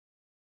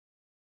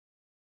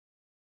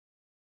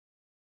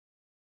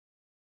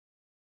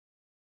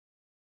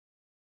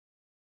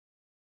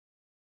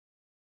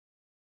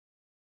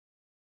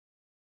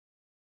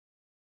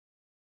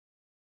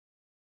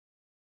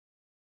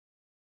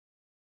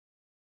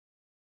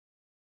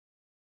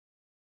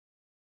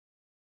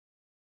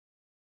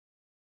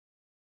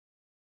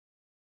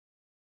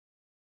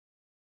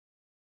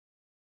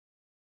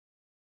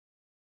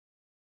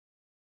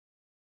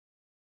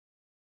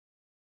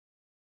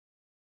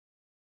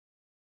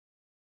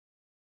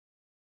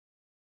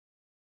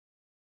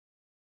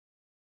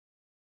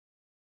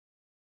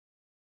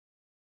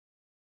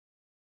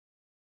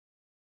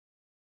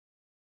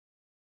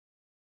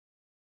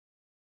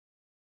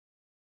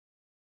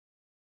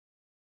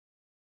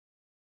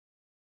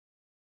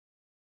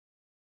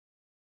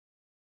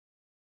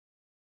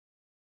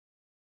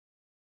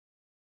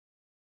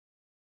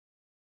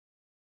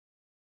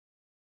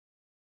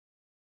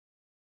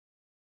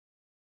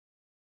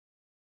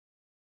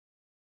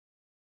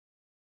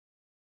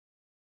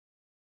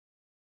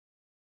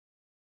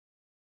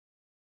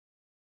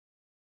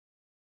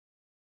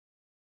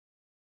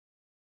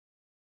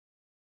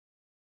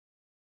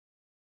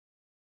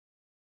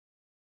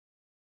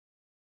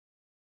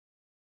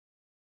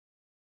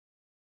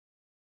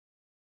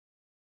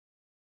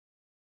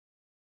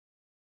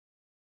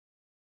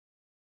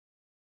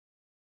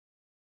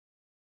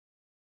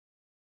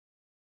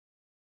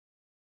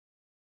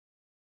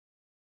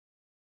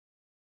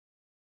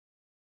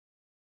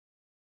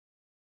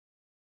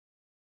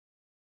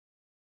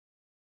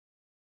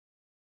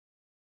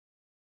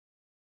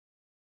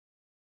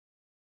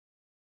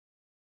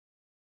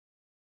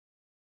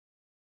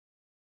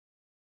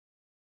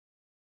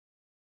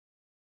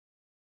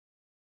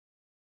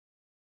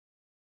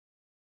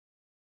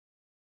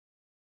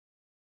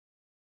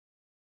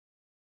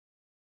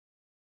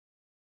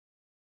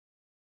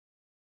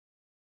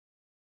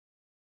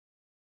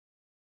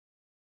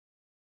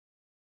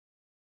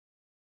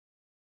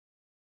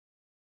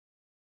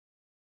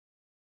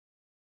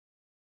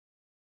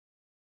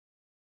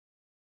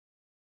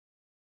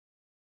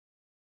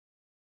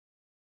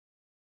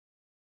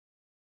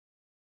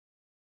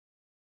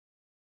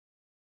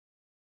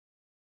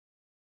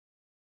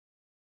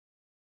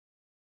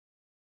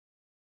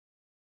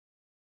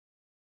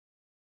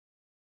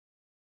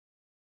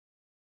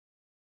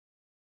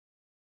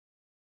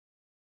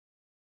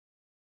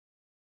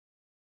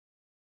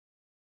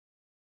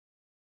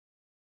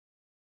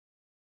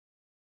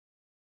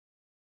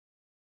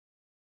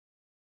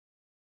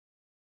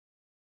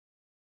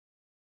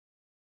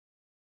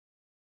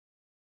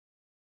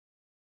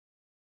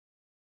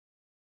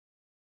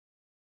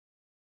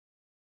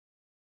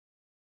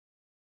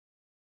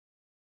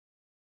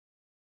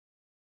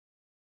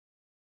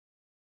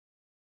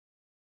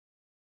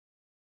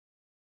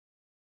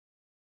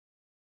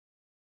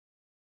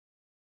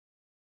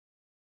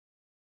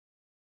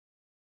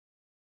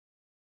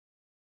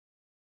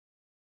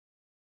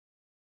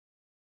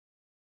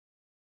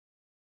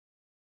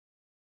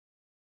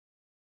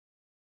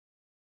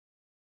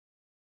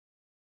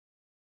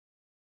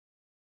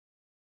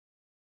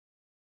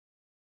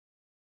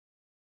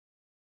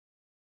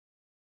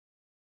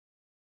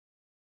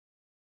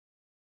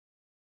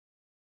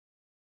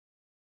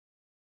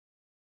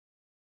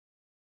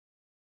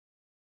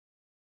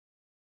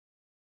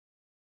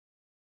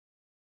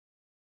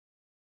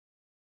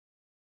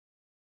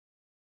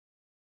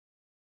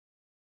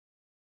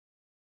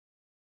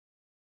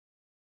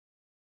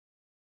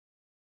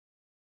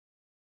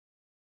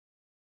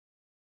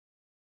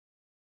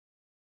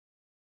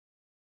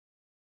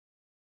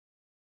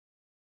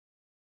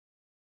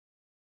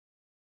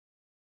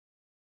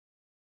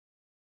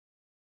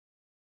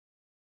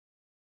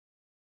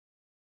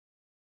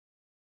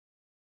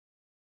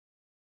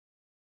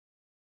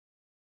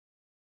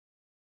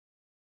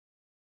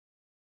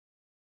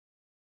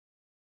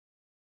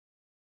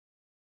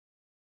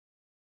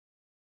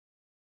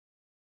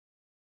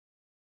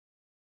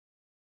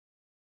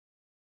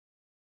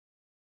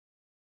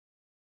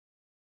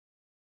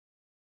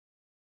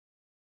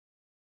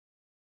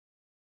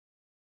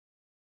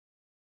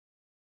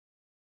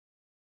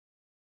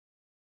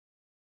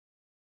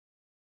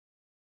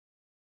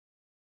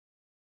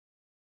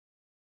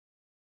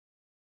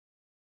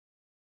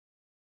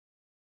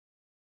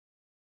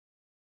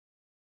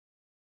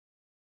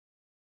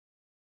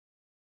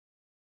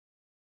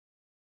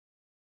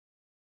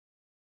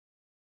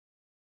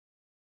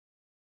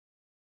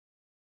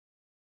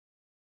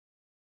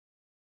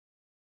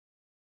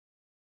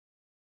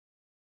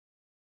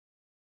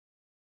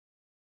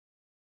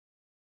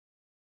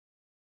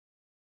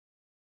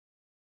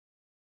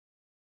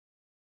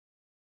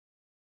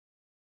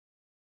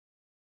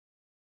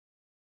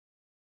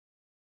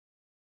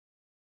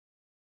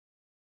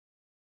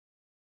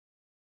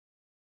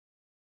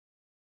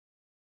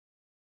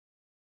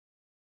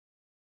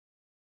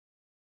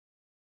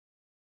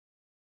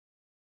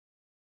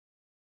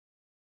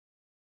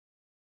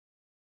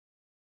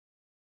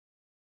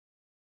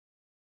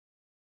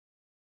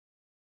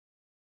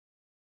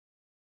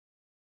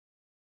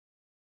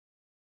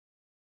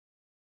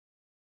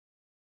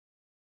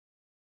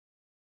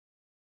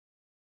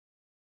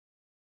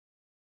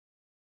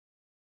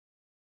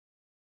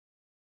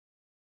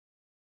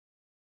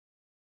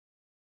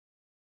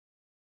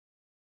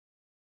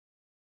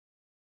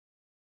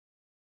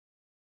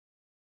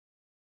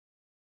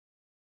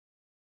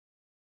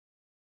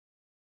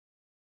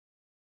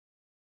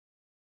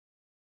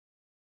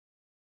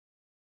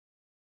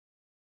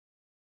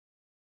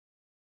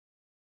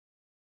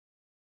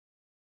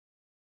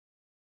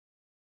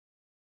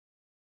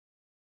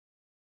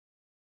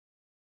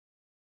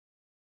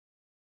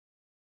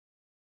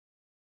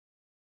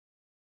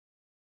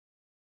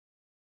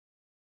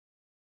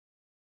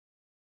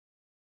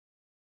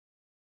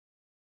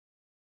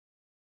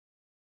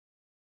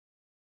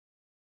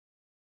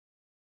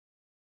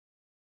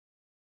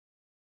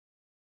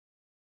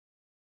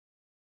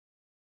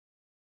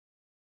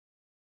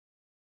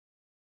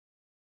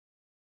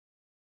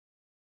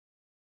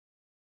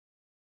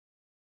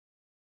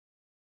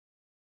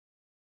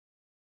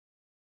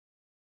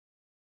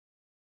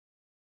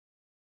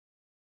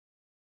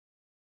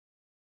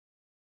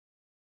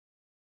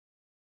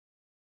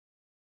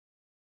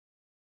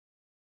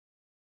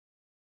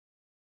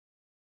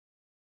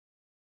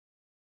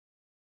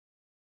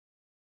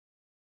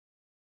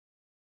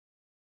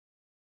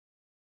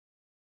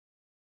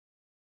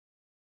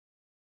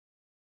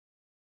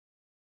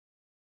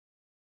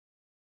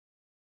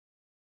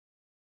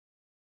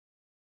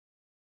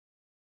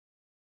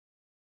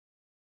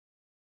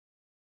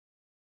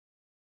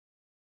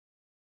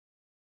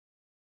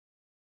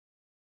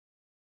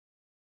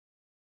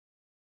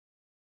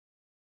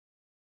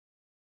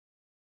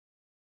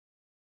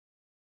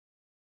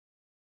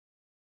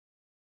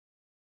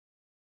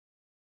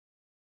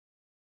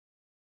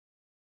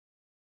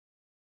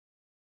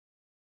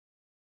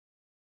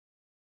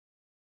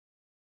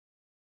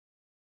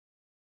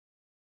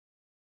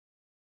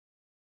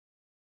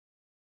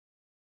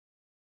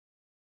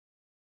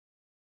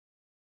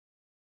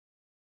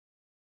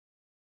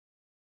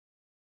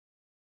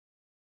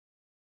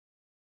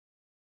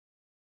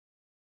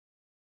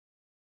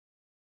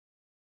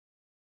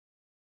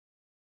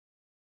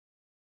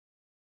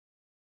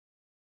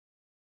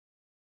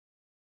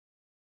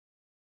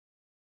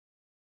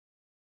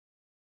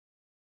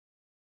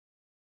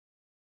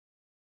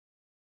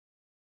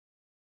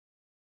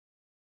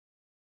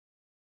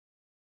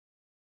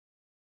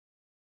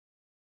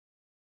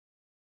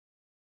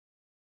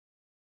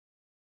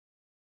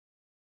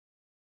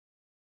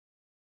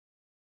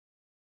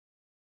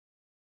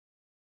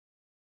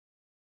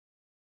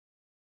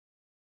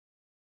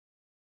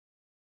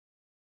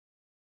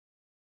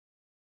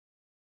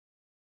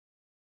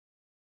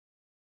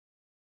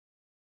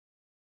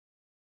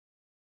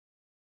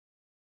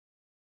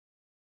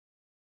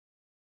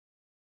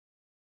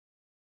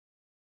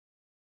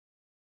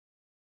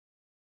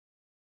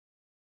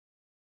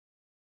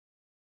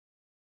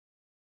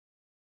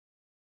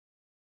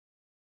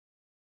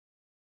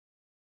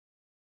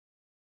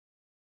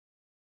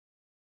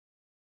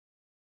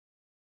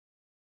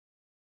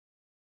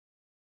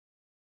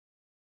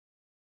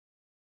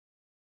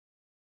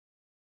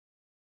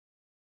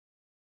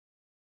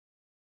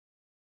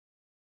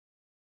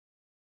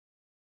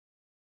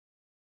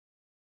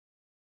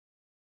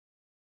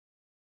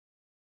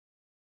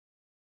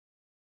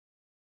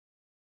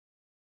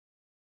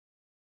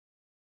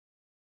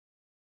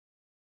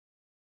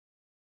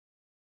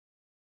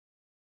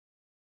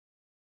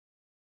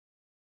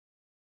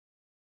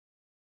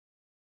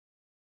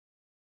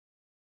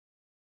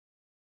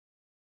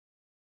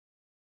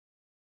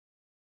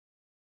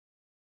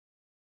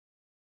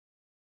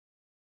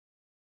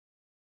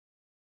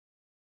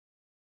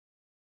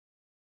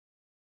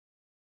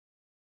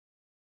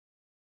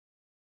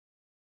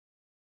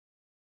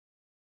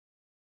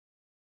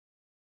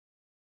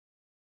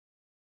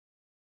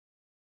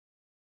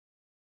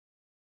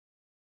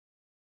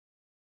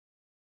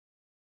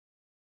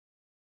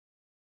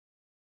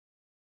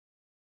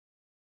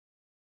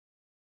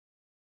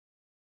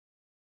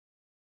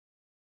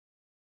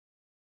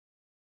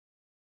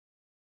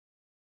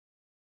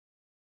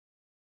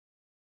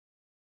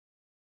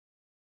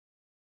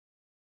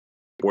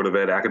Board of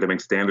Ed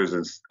Academic Standards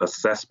and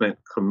Assessment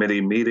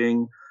Committee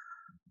meeting.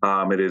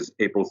 It is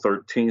April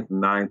 13th,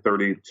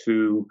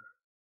 9:32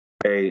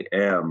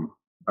 a.m.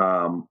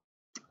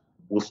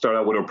 We'll start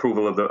out with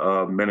approval of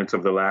the minutes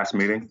of the last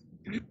meeting.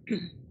 Is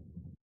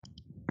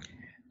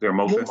there a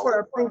motion? Move for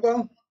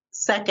approval.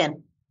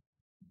 Second.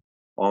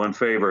 All in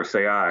favor,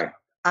 say aye.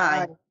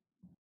 Aye.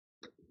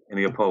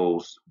 Any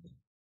opposed?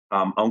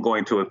 I'm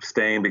going to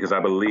abstain because I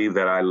believe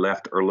that I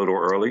left a little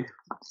early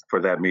for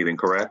that meeting,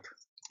 correct?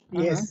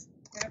 Yes.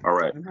 All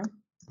right.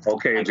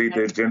 Okay, Ajit,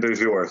 the agenda is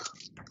yours.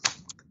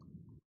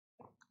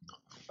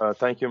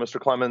 Thank you, Mr.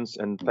 Clemens,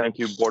 and thank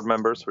you, board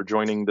members, for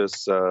joining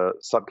this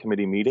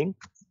subcommittee meeting.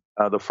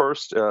 The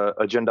first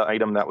agenda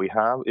item that we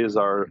have is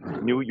our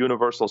new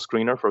universal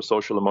screener for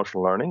social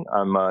emotional learning.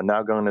 I'm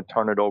now going to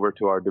turn it over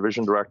to our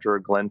division director,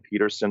 Glenn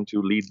Peterson,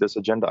 to lead this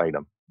agenda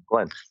item.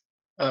 Glenn.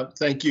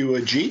 Thank you,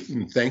 Ajit,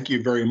 and thank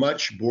you very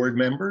much, board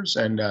members,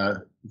 and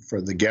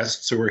for the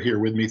guests who are here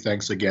with me,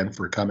 thanks again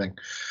for coming.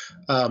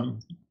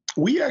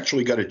 We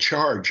actually got a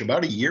charge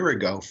about a year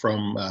ago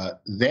from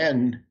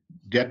then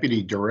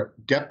Deputy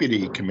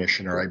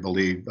Commissioner, I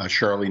believe,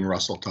 Charlene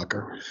Russell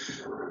Tucker,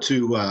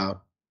 to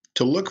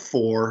look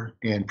for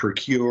and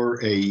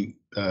procure a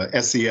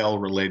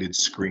SEL-related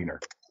screener.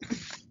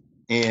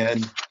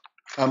 And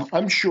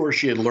I'm sure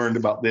she had learned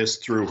about this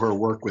through her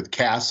work with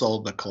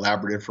CASEL, the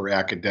Collaborative for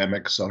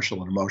Academic,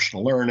 Social, and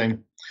Emotional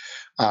Learning.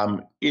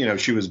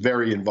 She was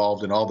very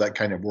involved in all that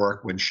kind of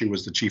work when she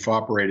was the chief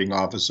operating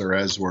officer,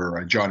 as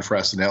were John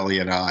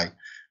Frassinelli and I,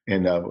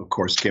 and of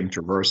course, Kim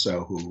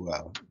Traverso,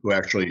 who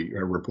actually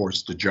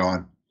reports to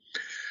John.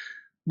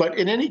 But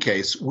in any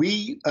case,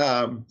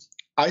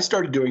 I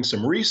started doing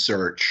some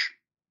research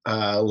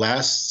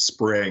last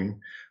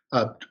spring,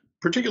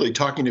 particularly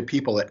talking to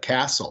people at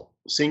CASEL,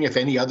 seeing if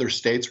any other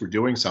states were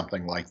doing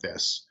something like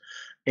this.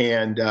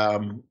 And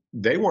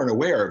they weren't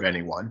aware of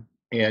anyone.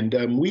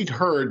 And we'd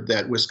heard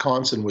that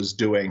Wisconsin was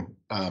doing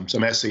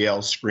some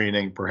SEL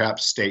screening,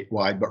 perhaps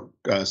statewide,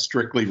 but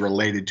strictly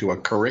related to a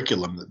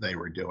curriculum that they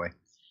were doing.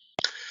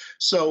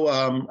 So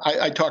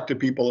I talked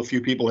to a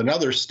few people in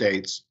other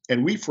states,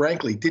 and we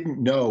frankly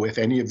didn't know if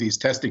any of these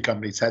testing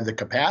companies had the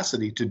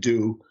capacity to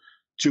do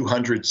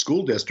 200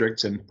 school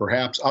districts and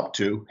perhaps up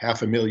to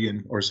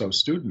 500,000 or so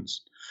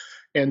students.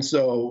 And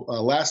so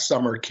last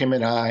summer, Kim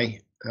and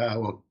I,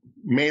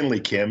 mainly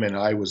Kim, and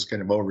I was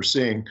kind of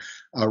overseeing,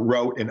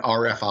 wrote an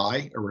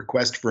RFI, a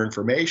request for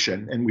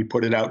information, and we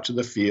put it out to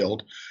the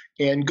field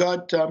and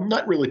got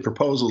not really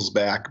proposals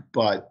back,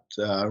 but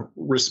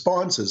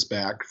responses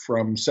back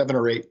from 7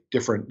 or 8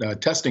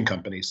 different testing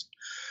companies.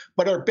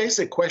 But our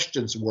basic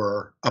questions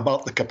were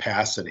about the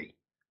capacity.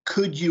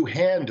 Could you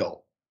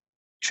handle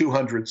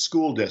 200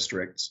 school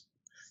districts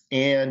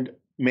and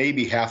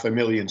maybe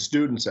 500,000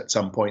 students at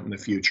some point in the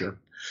future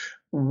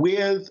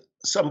with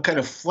some kind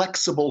of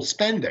flexible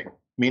spending?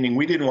 Meaning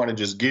we didn't want to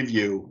just give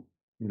you,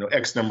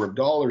 X number of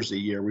dollars a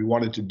year. We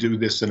wanted to do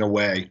this in a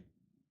way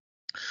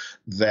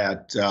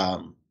that,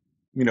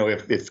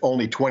 if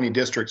only 20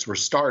 districts were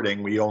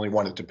starting, we only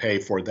wanted to pay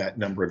for that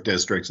number of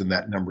districts and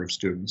that number of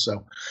students.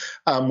 So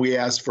we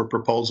asked for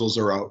proposals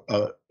or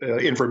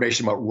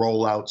information about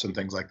rollouts and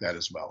things like that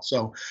as well.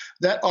 So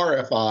that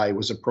RFI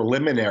was a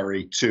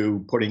preliminary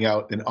to putting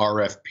out an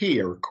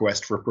RFP, a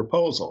request for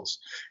proposals.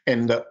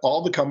 And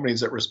all the companies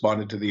that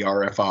responded to the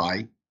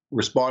RFI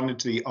responded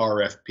to the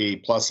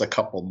RFP plus a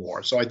couple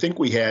more. So I think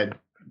we had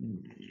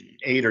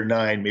 8 or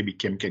 9, maybe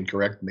Kim can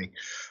correct me,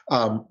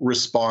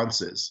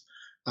 responses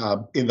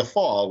in the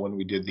fall when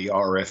we did the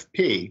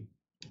RFP.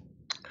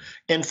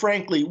 And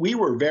frankly, we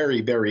were very,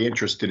 very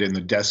interested in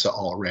the DESA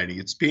already.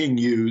 It's being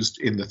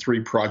used in the 3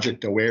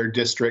 Project Aware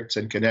districts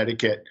in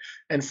Connecticut.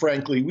 And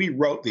frankly, we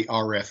wrote the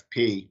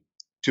RFP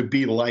to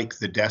be like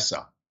the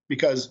DESA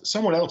because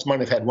someone else might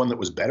have had one that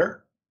was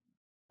better,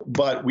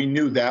 but we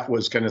knew that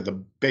was kind of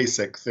the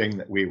basic thing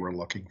that we were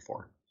looking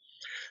for.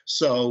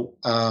 So,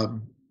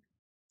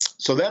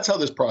 so that's how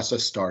this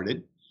process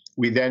started.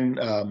 We then,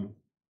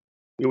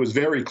 it was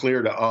very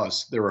clear to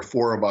us, there were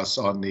 4 of us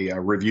on the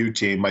review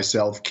team,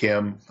 myself,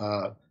 Kim,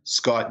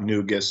 Scott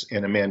Nugas,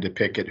 and Amanda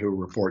Pickett, who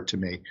report to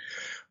me.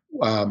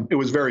 It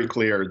was very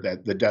clear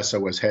that the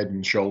DESA was head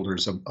and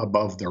shoulders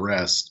above the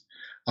rest.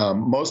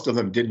 Most of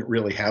them didn't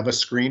really have a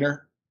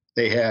screener.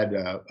 They had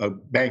a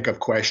bank of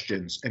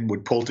questions and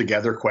would pull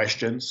together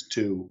questions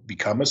to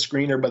become a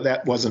screener, but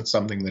that wasn't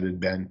something that had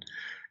been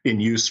in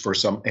use for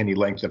any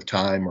length of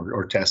time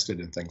or tested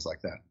and things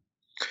like that.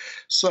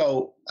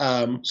 So,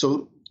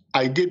 so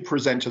I did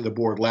present to the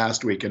board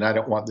last week, and I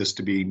don't want this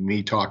to be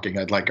me talking.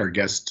 I'd like our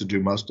guests to do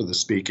most of the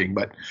speaking.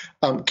 But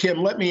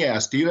Kim, let me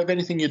ask, do you have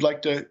anything you'd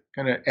like to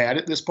kind of add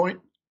at this point?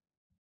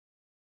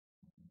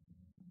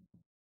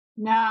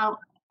 No,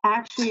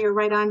 actually, you're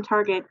right on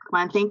target,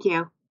 Glenn. Thank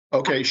you.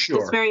 Okay, sure.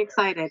 Just very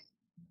excited.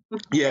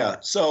 Yeah,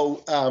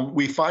 so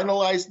we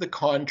finalized the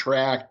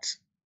contract,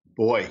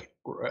 boy,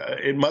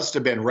 it must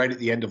have been right at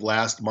the end of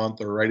last month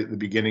or right at the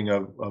beginning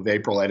of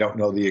April. I don't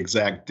know the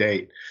exact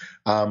date,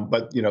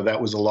 but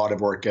that was a lot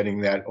of work getting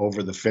that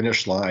over the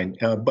finish line.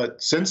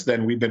 But since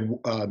then, we've been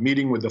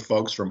meeting with the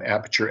folks from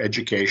Aperture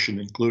Education,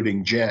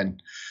 including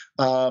Jen,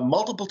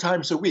 multiple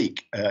times a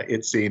week,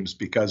 it seems,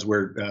 because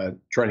we're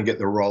trying to get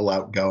the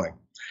rollout going.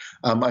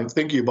 I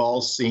think you've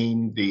all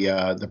seen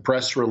the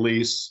press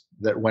release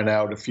that went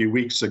out a few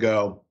weeks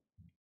ago,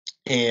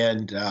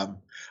 and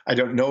I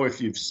don't know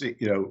if you've seen,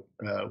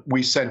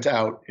 we sent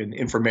out an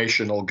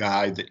informational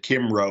guide that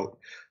Kim wrote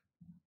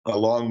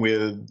along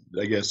with,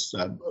 I guess,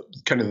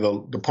 kind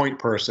of the point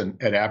person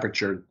at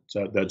Aperture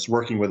that's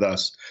working with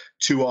us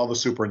to all the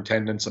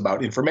superintendents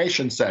about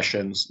information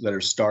sessions that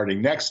are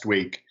starting next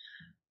week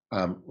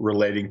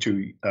relating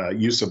to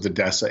use of the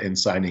DESA in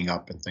signing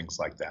up and things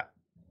like that.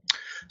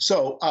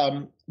 So,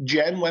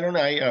 Jen, why don't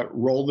I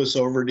roll this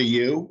over to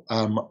you?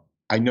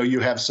 I know you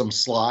have some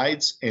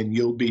slides and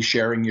you'll be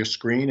sharing your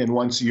screen. And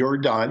once you're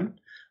done,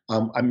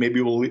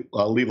 maybe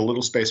I'll leave a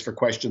little space for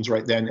questions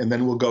right then. And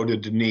then we'll go to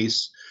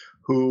Denise,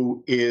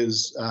 who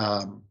is,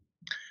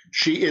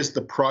 she is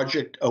the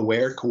Project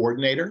Aware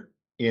Coordinator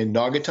in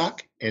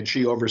Naugatuck, and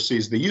she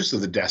oversees the use of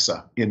the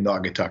DESA in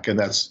Naugatuck. And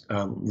that's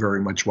very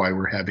much why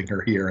we're having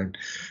her here.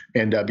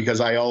 And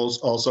because I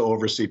also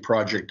oversee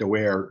Project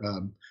Aware,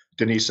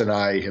 Denise and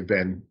I have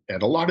been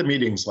at a lot of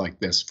meetings like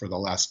this for the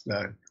last,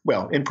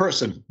 in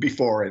person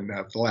before, and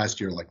the last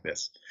year like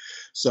this.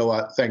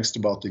 So thanks to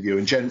both of you.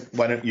 And Jen,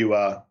 why don't you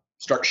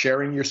start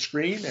sharing your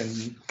screen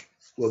and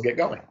we'll get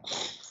going.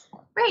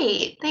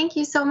 Great. Thank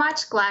you so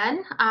much,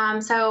 Glenn.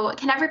 So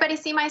can everybody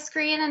see my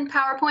screen in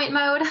PowerPoint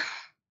mode?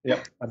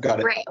 Yep, I've got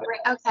it. Great.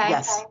 Okay.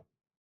 Yes. Okay.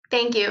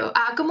 Thank you.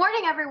 Good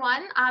morning,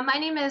 everyone. My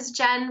name is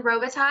Jen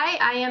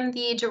Robitaille. I am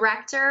the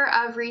Director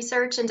of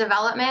Research and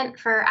Development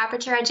for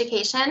Aperture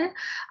Education.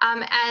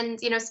 And,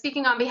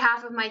 speaking on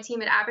behalf of my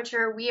team at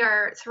Aperture, we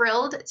are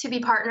thrilled to be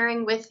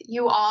partnering with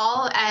you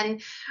all.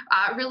 And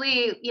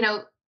really,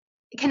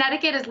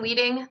 Connecticut is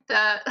leading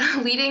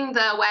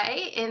the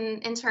way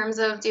in terms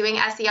of doing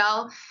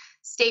SEL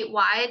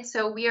statewide.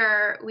 So we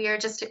are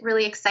just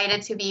really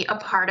excited to be a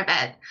part of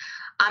it.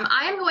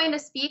 I am going to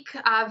speak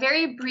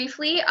very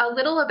briefly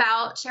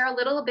share a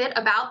little bit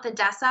about the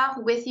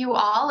DESA with you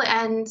all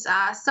and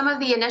some of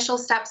the initial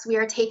steps we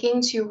are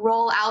taking to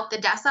roll out the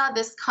DESA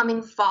this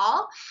coming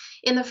fall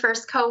in the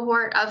first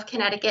cohort of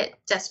Connecticut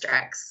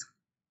districts.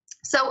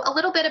 So a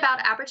little bit about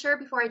Aperture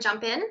before I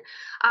jump in.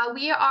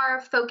 We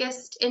are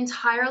focused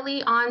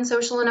entirely on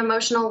social and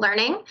emotional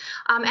learning,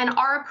 and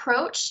our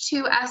approach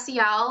to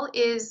SEL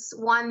is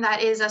one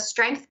that is a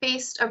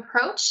strength-based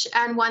approach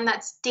and one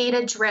that's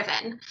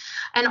data-driven,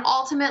 and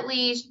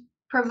ultimately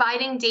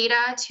providing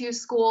data to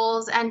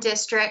schools and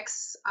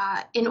districts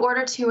in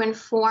order to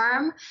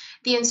inform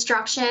the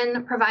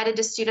instruction provided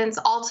to students,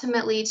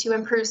 ultimately to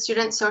improve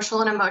student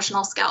social and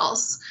emotional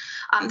skills.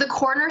 The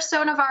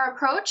cornerstone of our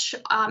approach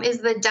is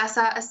the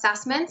DESA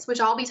assessments,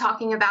 which I'll be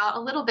talking about a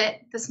little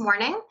bit this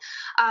morning.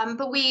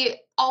 But we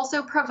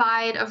also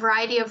provide a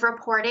variety of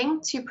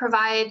reporting to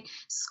provide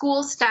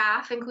school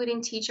staff,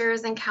 including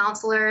teachers and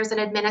counselors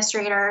and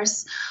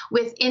administrators,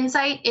 with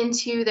insight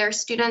into their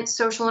students'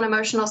 social and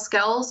emotional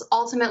skills,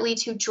 ultimately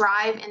to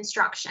drive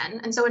instruction.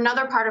 And so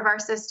another part of our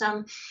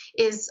system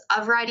is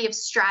a variety of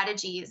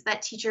strategies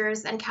that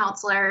teachers and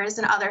counselors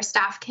and other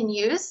staff can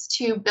use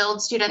to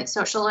build students'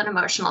 social and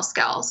emotional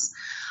skills.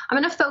 I'm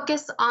going to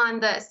focus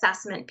on the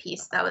assessment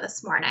piece, though,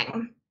 this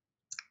morning.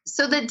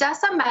 So the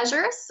DESA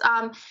measures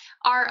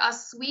are a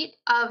suite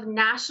of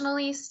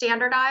nationally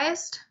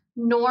standardized,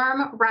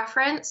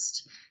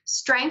 norm-referenced,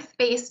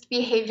 strength-based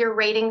behavior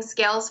rating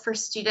scales for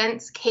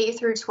students K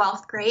through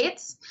 12th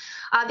grades.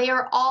 They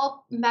are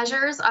all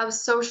measures of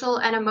social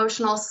and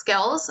emotional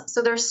skills.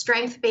 So they're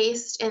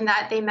strength-based in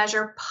that they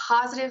measure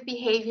positive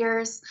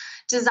behaviors,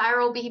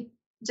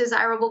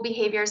 desirable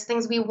behaviors,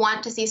 things we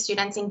want to see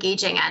students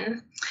engaging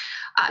in.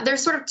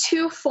 There's sort of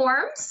two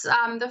forms,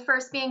 the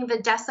first being the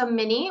DESA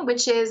Mini,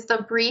 which is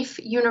the brief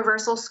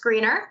universal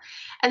screener.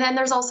 And then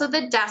there's also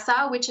the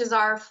DESA, which is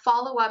our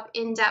follow-up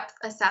in-depth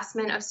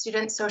assessment of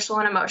students' social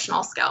and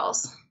emotional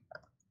skills.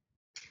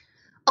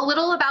 A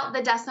little about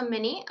the DESA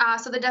Mini.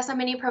 So the DESA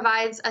Mini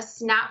provides a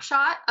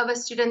snapshot of a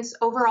student's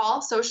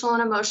overall social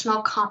and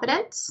emotional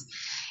competence.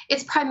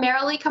 It's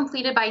primarily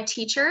completed by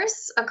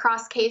teachers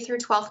across K through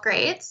 12th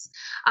grades.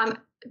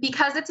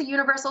 Because it's a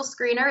universal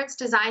screener, it's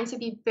designed to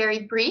be very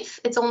brief.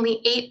 It's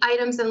only 8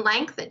 items in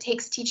length. It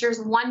takes teachers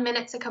 1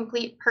 minute to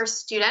complete per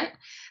student.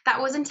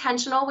 That was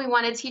intentional. We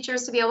wanted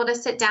teachers to be able to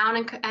sit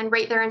down and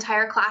rate their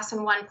entire class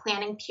in one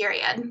planning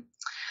period.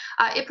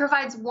 It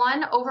provides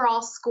one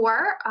overall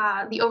score,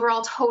 the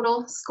overall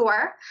total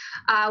score,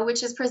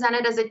 which is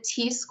presented as a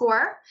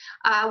T-score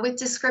with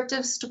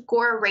descriptive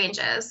score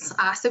ranges.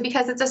 So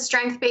because it's a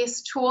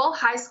strength-based tool,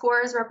 high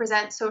scores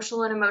represent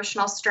social and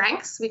emotional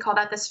strengths. We call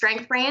that the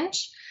strength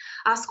range.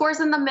 Scores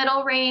in the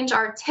middle range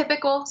are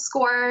typical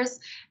scores,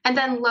 and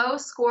then low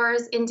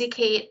scores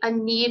indicate a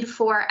need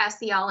for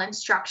SEL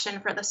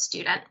instruction for the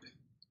student.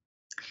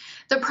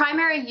 The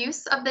primary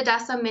use of the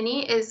DESA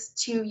Mini is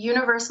to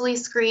universally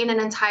screen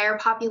an entire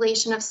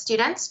population of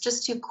students,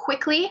 just to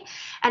quickly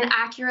and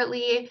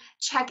accurately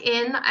check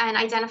in and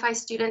identify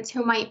students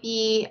who might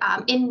be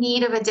in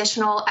need of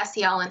additional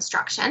SEL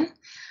instruction.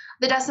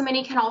 The DESA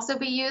Mini can also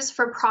be used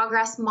for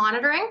progress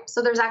monitoring.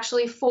 So there's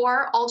actually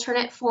 4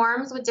 alternate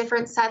forms with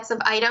different sets of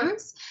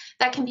items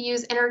that can be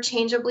used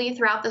interchangeably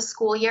throughout the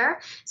school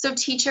year. So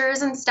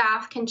teachers and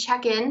staff can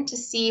check in to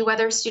see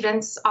whether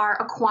students are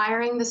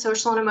acquiring the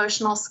social and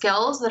emotional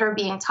skills that are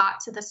being taught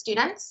to the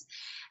students.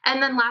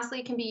 And then lastly,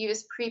 it can be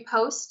used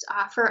pre-post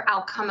for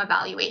outcome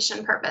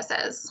evaluation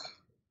purposes.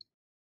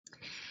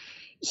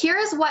 Here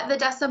is what the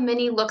DESA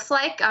Mini looks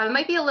like. It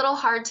might be a little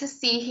hard to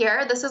see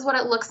here. This is what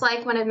it looks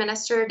like when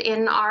administered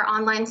in our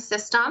online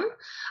system.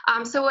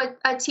 So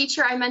a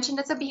teacher, I mentioned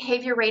it's a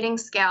behavior rating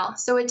scale.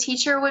 So a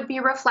teacher would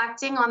be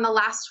reflecting on the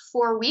last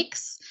 4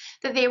 weeks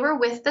that they were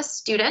with the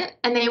student,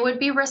 and they would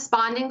be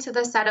responding to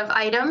the set of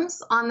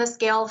items on the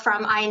scale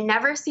from I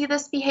never see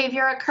this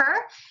behavior occur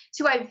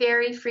to I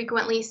very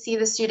frequently see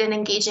the student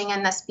engaging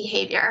in this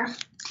behavior.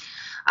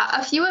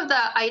 A few of the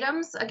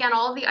items, again,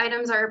 all of the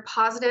items are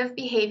positive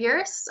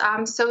behaviors.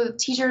 So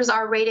teachers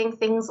are rating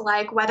things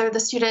like whether the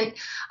student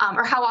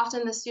or how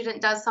often the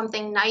student does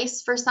something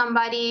nice for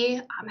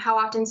somebody, how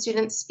often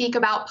students speak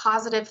about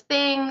positive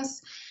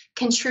things,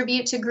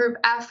 contribute to group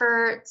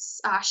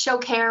efforts, show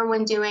care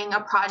when doing a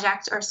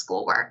project or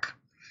schoolwork.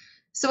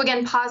 So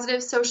again,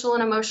 positive social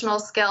and emotional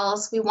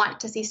skills we want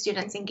to see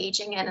students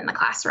engaging in the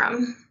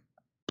classroom.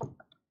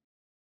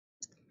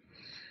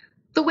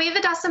 The way the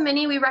DESA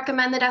Mini, we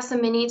recommend the DESA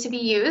Mini to be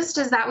used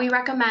is that we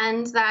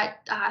recommend that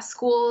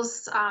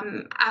schools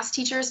ask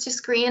teachers to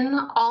screen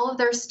all of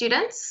their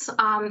students.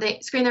 They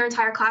screen their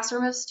entire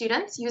classroom of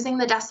students using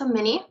the DESA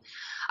Mini.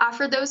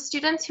 For those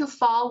students who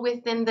fall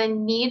within the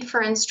need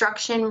for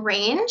instruction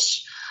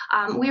range,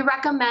 we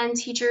recommend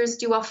teachers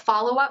do a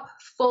follow-up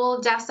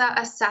full DESA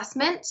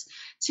assessment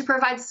to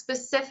provide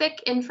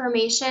specific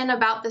information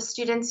about the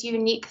student's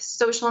unique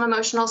social and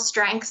emotional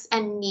strengths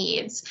and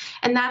needs.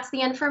 And that's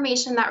the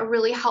information that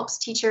really helps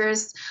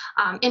teachers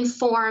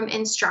inform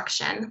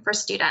instruction for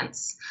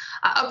students.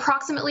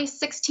 Approximately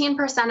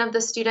 16% of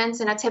the students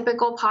in a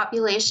typical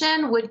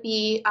population would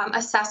be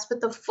assessed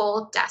with the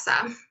full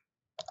DESA.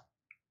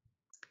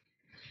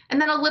 And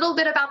then a little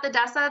bit about the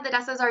DESA. The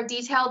DESAs are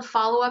detailed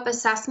follow-up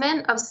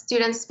assessment of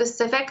students'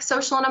 specific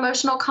social and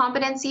emotional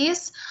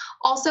competencies,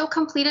 also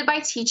completed by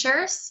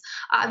teachers.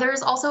 There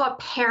is also a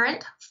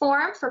parent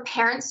form for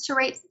parents to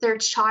rate their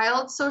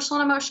child's social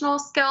and emotional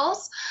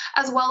skills,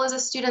 as well as a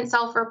student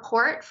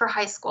self-report for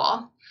high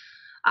school.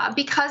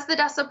 Because the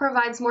DESA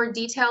provides more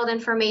detailed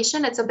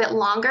information, it's a bit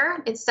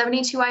longer. It's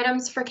 72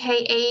 items for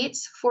K-8,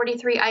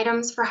 43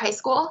 items for high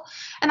school.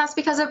 And that's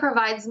because it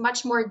provides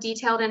much more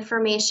detailed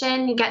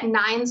information. You get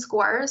 9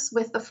 scores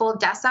with the full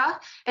DESA,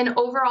 an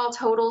overall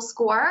total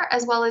score,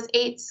 as well as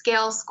 8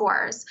 scale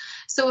scores.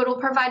 So it'll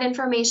provide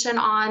information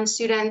on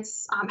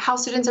students, how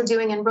students are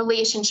doing in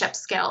relationship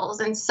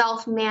skills and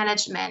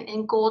self-management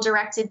and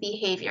goal-directed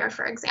behavior,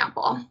 for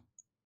example.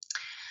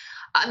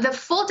 The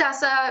full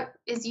DESA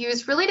is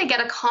used really to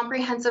get a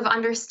comprehensive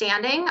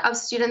understanding of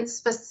students'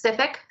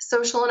 specific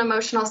social and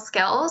emotional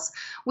skills,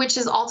 which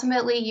is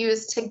ultimately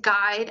used to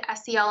guide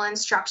SEL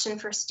instruction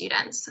for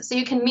students. So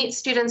you can meet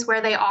students where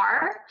they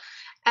are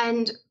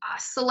and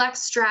select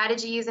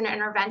strategies and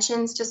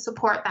interventions to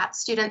support that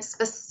student's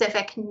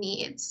specific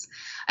needs.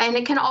 And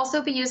it can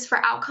also be used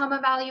for outcome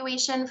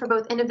evaluation for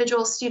both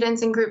individual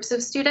students and groups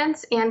of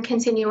students and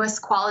continuous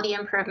quality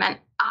improvement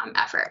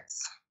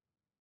efforts.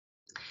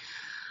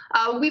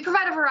 We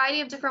provide a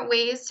variety of different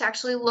ways to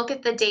actually look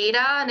at the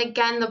data. And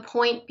again, the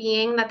point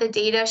being that the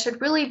data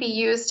should really be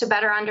used to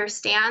better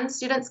understand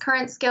students'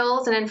 current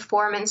skills and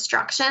inform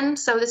instruction.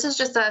 So this is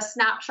just a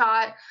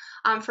snapshot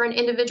for an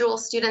individual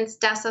student's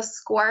DESA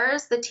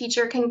scores. The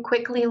teacher can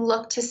quickly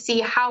look to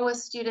see how a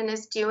student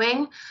is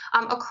doing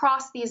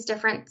across these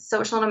different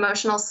social and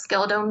emotional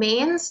skill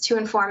domains to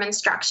inform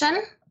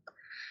instruction.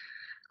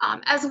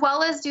 As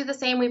well as do the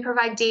same, we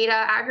provide data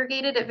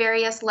aggregated at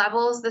various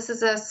levels. This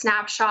is a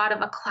snapshot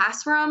of a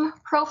classroom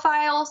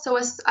profile. So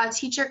a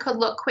teacher could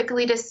look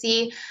quickly to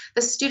see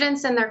the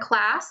students in their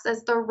class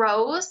as the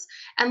rows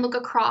and look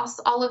across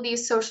all of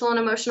these social and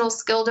emotional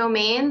skill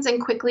domains and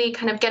quickly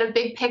kind of get a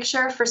big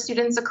picture for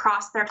students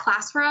across their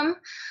classroom.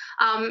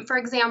 For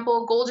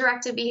example,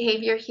 goal-directed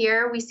behavior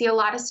here, we see a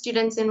lot of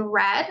students in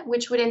red,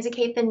 which would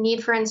indicate the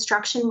need for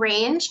instruction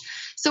range.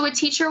 So a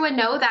teacher would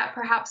know that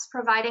perhaps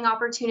providing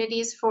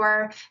opportunities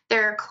for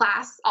their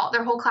class,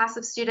 their whole class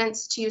of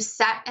students to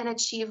set and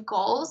achieve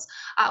goals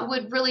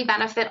would really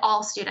benefit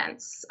all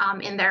students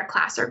in their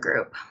class or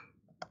group.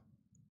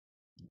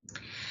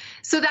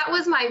 So that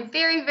was my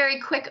very, very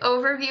quick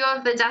overview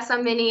of the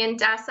DESA Mini and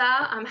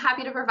DESA. I'm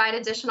happy to provide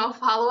additional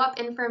follow-up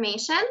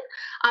information.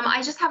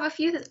 I just have a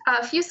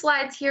few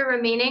slides here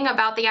remaining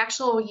about the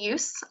actual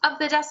use of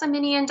the DESA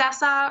Mini and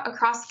DESA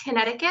across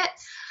Connecticut.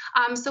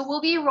 So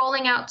we'll be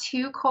rolling out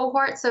 2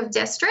 cohorts of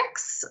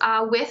districts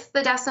with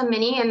the DESA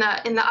Mini in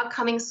the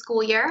upcoming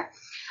school year.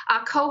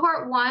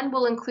 Cohort 1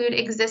 will include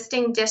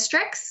existing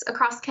districts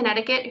across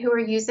Connecticut who are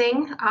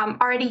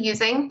already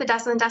using the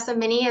DESA and DESA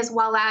Mini, as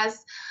well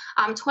as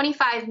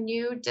 25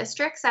 new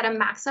districts at a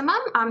maximum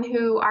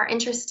who are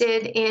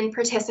interested in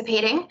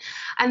participating.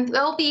 And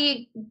they'll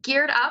be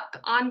geared up,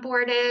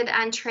 onboarded,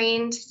 and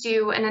trained to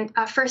do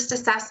a first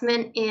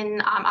assessment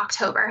in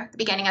October, the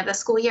beginning of the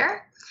school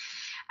year.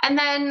 And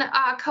then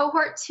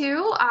cohort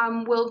 2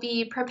 will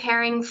be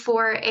preparing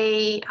for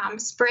a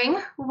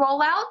spring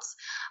rollout.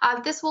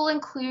 This will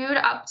include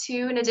up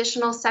to an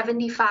additional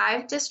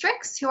 75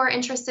 districts who are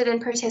interested in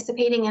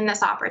participating in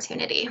this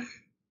opportunity.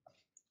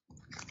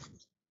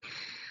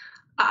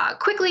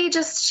 Quickly,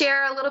 just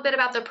share a little bit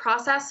about the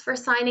process for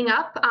signing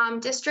up.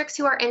 Districts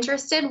who are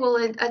interested will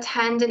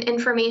attend an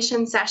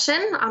information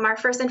session. Our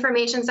first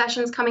information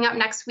session is coming up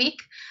next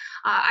week.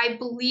 I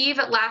believe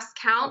at last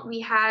count, we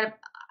had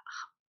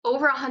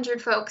over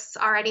 100 folks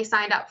already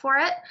signed up for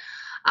it.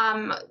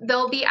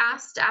 They'll be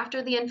asked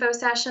after the info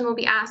session, we'll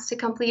be asked to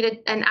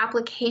complete an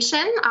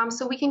application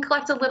so we can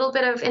collect a little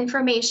bit of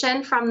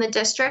information from the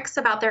districts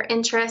about their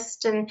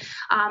interest and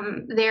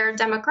their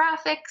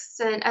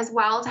demographics, and as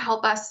well to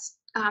help us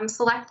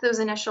select those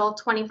initial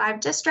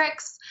 25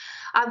 districts.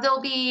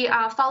 They'll be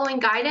following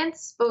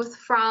guidance both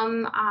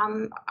from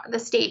the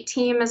state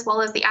team as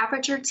well as the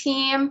Aperture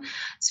team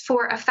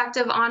for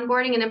effective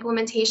onboarding and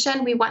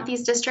implementation. We want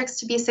these districts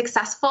to be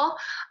successful,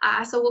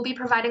 so we'll be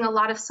providing a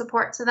lot of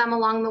support to them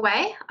along the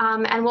way,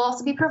 and we'll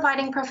also be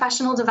providing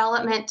professional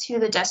development to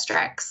the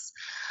districts.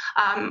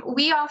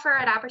 We offer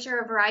at Aperture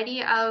a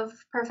variety of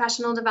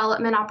professional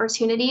development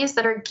opportunities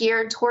that are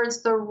geared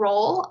towards the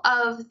role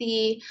of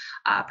the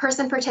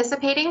person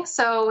participating.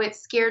 So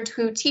it's geared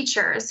to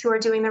teachers who are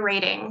doing the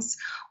ratings,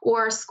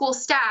 or school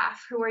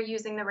staff who are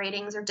using the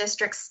ratings, or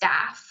district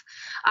staff.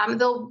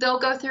 They'll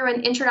go through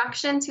an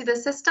introduction to the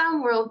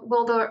system where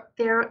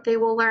they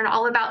will learn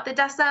all about the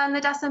DESA and the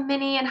DESA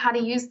Mini and how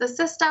to use the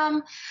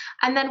system.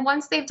 And then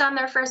once they've done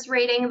their first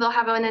rating, they'll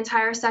have an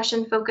entire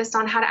session focused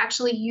on how to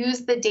actually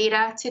use the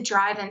data to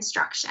drive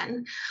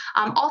instruction.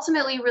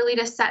 Ultimately, really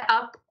to set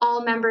up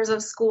all members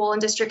of school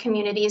and district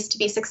communities to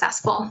be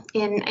successful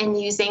in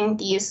using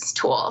these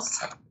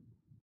tools.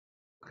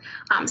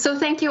 So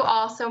thank you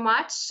all so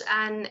much.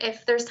 And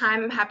if there's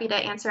time, I'm happy to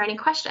answer any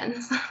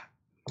questions.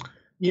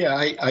 Yeah,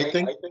 I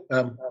think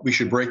we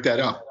should break that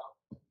up.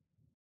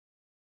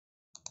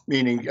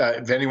 Meaning,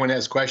 if anyone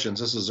has questions,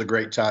 this is a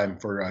great time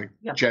for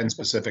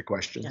Jen-specific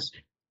questions.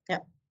 Yeah.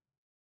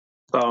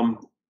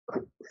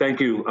 Thank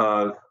you,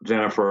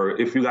 Jennifer.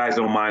 If you guys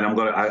don't mind,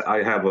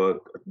 I have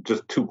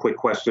just 2 quick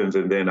questions,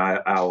 and then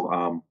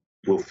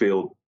we'll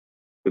field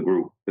the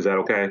group. Is that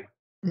okay?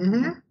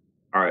 Mm-hmm.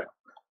 All right.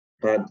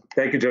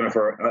 Thank you,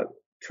 Jennifer.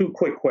 2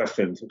 quick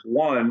questions.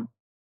 One,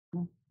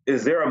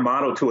 is there a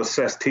model to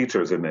assess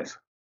teachers in this?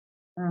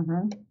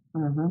 Mm-hmm.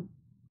 Mm-hmm.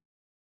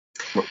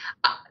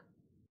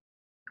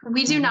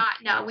 We do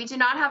not. No, we do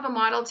not have a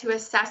model to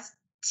assess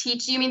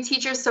you mean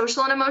teachers'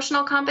 social and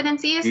emotional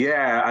competencies?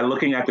 Yeah,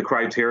 looking at the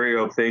criteria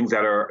of things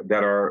that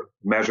are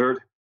measured.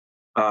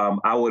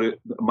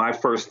 My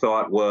first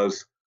thought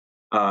was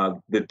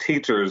the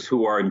teachers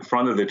who are in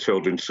front of the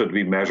children should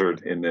be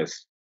measured in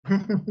this.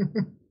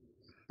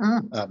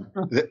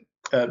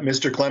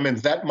 Mr.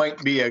 Clemens, that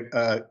might be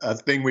a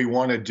thing we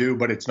want to do,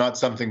 but it's not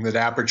something that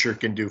Aperture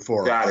can do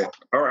for us. Got it.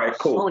 All right,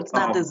 cool. Oh, it's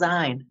not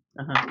designed.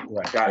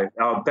 Right. Got it.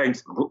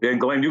 Thanks.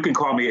 And Glenn, you can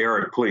call me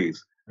Eric,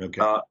 please.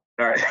 Okay. All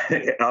right.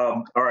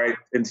 All right.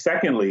 And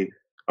secondly,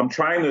 I'm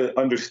trying to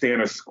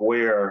understand or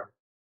square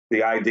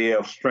the idea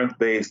of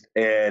strength-based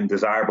and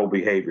desirable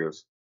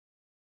behaviors.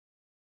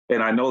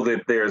 And I know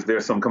that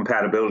there's some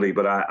compatibility,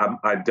 but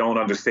I don't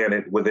understand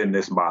it within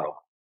this model.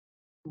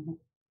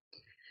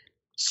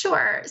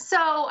 Sure.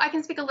 So I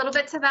can speak a little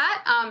bit to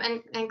that.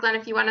 And Glenn,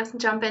 if you want to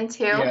jump in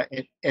too. Yeah,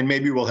 and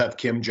maybe we'll have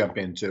Kim jump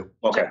in too.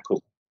 Okay,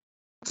 cool.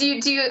 Do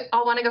you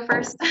all want to go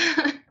first?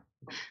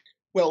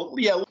 Well,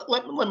 yeah,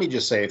 let me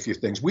just say a few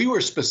things. We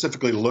were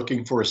specifically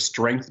looking for a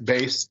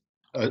strength-based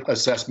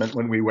assessment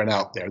when we went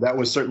out there. That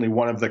was certainly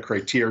one of the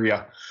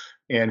criteria.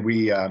 And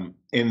we,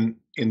 in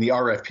the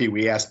RFP,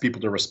 we asked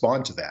people to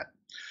respond to that.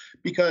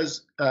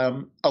 Because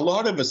a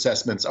lot of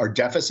assessments are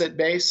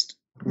deficit-based.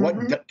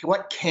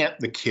 What can't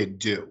the kid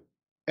do?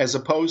 As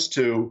opposed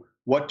to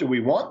what do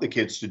we want the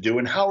kids to do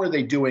and how are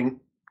they doing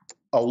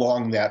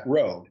along that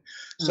road?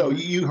 So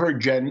you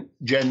heard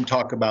Jen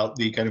talk about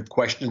the kind of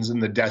questions in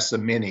the DESA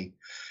Mini,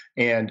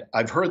 and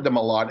I've heard them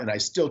a lot and I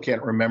still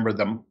can't remember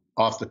them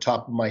off the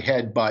top of my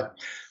head. But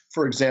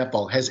for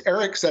example, has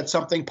Eric said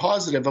something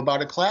positive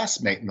about a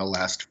classmate in the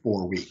last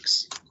 4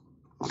 weeks?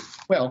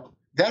 Well,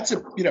 that's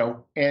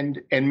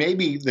and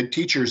maybe the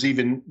teachers,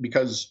 even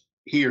because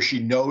he or she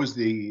knows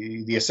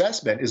the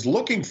assessment, is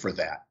looking for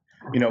that,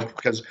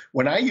 because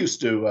when I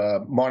used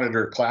to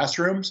monitor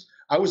classrooms,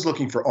 I was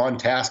looking for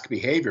on-task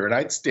behavior, and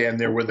I'd stand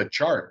there with a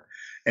chart.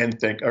 and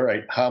think, all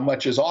right, how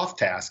much is off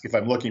task? If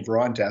I'm looking for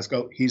on task,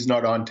 oh, he's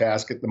not on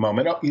task at the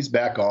moment. Oh, he's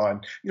back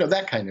on,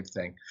 that kind of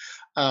thing.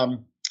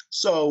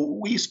 So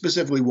we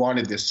specifically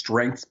wanted this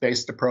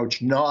strengths-based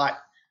approach, not,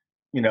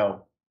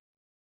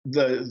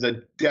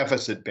 the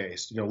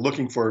deficit-based,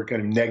 looking for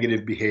kind of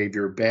negative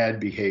behavior, bad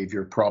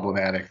behavior,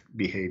 problematic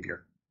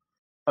behavior.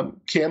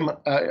 Kim,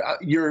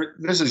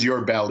 this is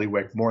your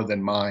bailiwick more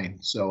than mine,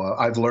 so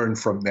I've learned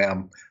from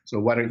them. So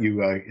why don't you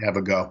have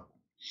a go?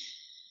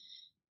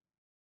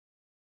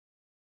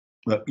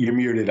 You're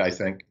muted, I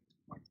think.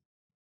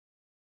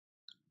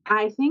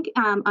 I think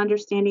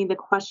understanding the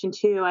question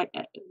too, I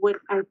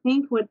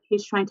think what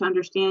he's trying to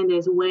understand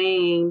is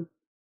weighing,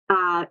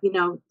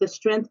 the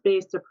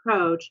strength-based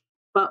approach,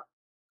 but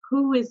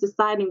who is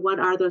deciding what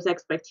are those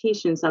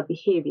expectations of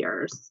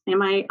behaviors?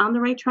 Am I on the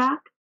right track?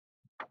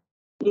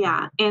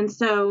 Yeah, and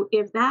so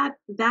if that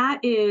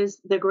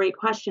is the great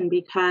question,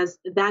 because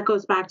that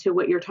goes back to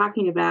what you're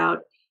talking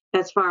about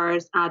as far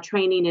as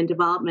training and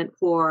development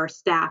for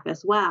staff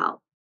as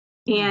well.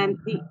 And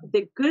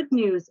the good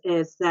news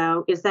is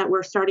that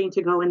we're starting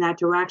to go in that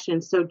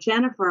direction. So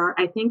Jennifer,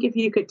 I think if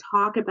you could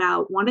talk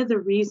about one of the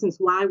reasons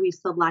why we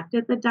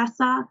selected the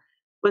DESA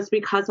was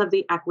because of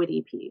the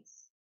equity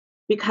piece,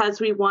 because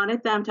we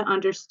wanted them to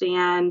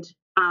understand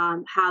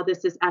how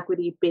this is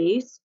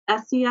equity-based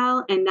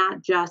SEL and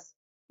not just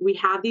we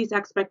have these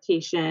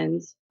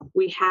expectations,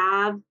 we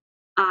have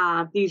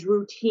these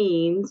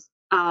routines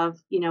of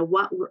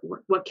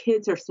what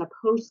kids are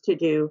supposed to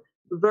do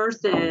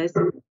versus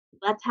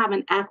let's have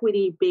an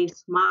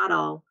equity-based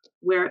model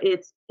where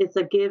it's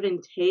a give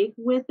and take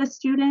with the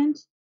student,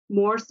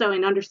 more so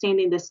in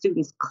understanding the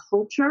student's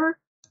culture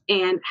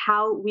and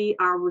how we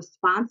are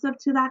responsive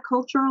to that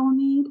cultural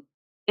need.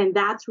 And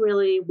that's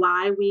really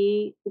why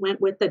we went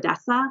with the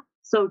DESA.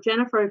 So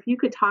Jennifer, if you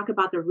could talk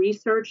about the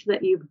research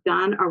that you've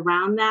done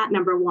around that,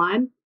 number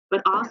one,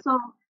 but also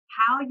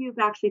how you've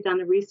actually done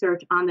the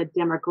research on the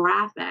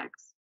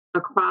demographics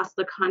across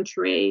the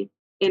country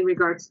in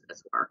regards to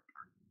this work.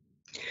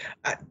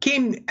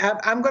 Kim,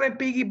 I'm going to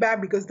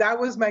piggyback because that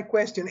was my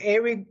question.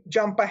 Eric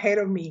jumped ahead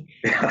of me.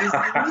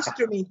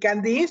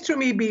 Can the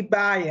instrument be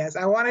biased?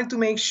 I wanted to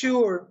make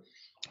sure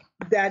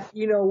that,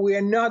 we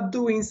are not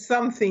doing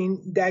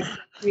something that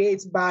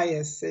creates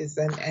biases.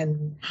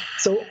 And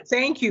so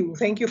thank you.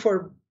 Thank you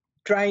for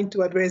trying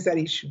to address that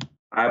issue.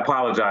 I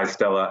apologize,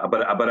 Stella,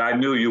 but I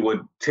knew you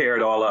would tear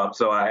it all up.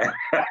 So I...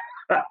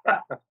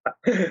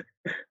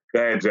 Go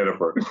ahead,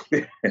 Jennifer.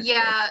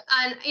 Yeah,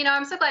 and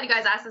I'm so glad you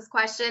guys asked this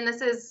question.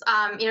 This is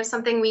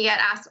something we get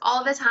asked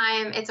all the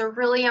time. It's a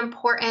really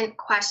important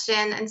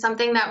question and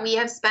something that we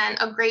have spent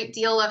a great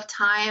deal of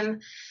time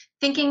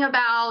thinking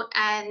about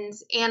and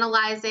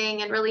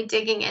analyzing and really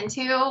digging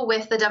into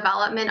with the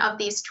development of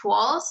these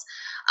tools.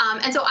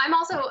 And so I'm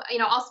also,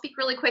 I'll speak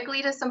really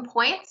quickly to some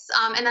points,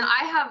 and then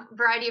I have a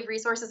variety of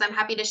resources I'm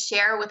happy to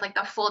share with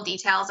the full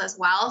details as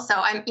well. So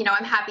I'm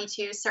happy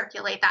to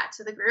circulate that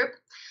to the group.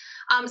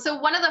 So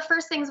one of the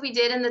first things we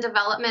did in the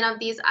development of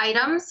these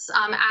items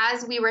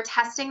as we were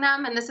testing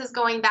them, and this is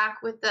going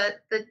back with the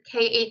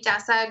K-8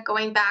 DESA,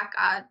 going back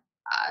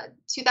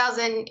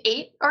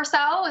 2008 or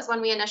so is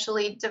when we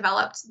initially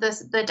developed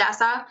the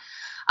DESA.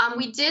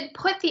 We did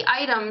put the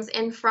items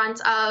in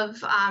front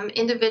of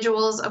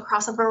individuals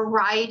across a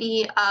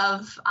variety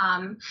of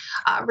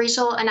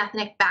racial and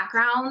ethnic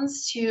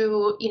backgrounds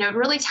to,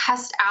 really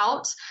test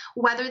out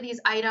whether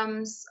these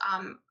items,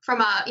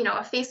 from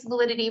a face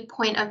validity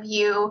point of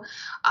view,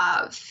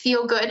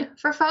 feel good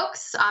for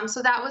folks.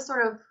 So that was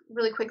sort of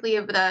really quickly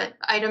of the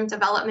item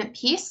development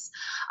piece.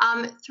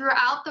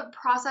 Throughout the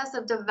process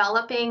of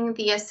developing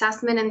the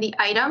assessment and the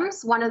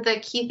items, one of the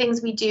key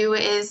things we do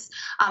is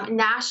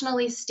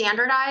nationally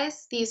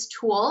standardize these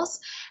tools.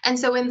 And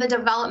so in the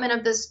development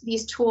of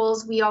these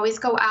tools, we always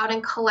go out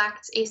and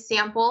collect a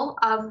sample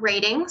of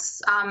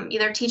ratings,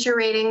 either teacher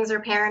ratings or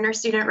parent or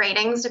student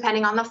ratings,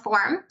 depending on the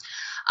form.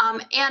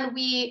 And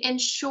we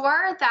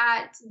ensure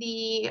that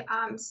the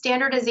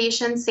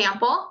standardization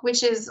sample,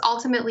 which is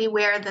ultimately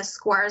where the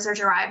scores are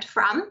derived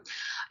from,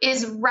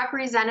 is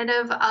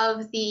representative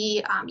of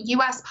the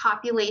U.S.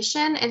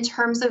 population in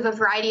terms of a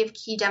variety of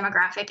key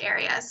demographic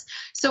areas.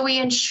 So we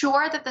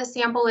ensure that the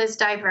sample is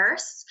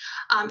diverse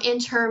in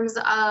terms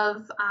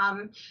of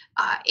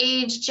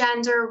age,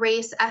 gender,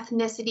 race,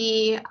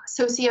 ethnicity,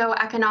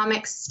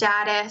 socioeconomic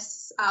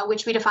status,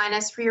 which we define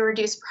as free or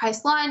reduced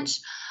price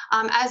lunch,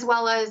 as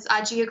well as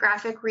a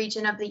geographic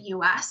region of the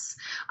U.S.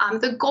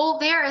 The goal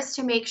there is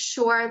to make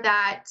sure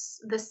that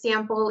the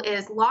sample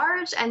is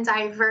large and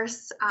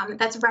diverse,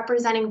 that's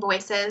representing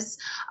voices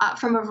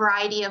from a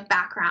variety of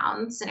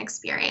backgrounds and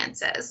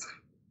experiences.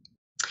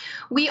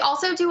 We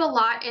also do a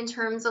lot in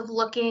terms of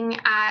looking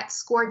at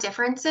score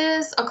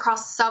differences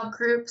across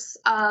subgroups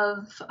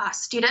of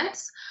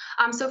students.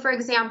 So for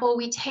example,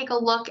 we take a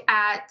look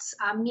at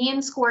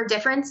mean score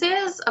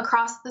differences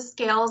across the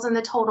scales and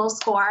the total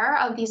score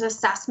of these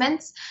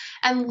assessments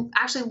and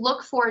actually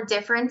look for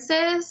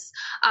differences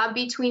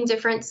between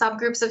different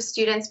subgroups of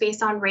students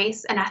based on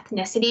race and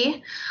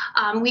ethnicity.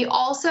 We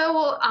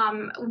also,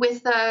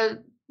 with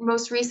the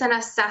most recent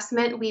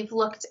assessment, we've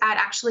looked at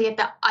actually at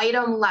the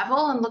item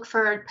level and look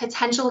for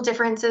potential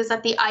differences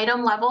at the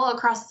item level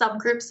across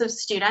subgroups of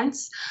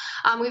students.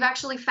 We've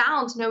actually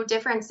found no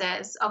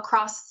differences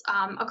across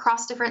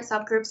different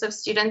subgroups of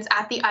students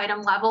at the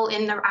item level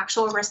in the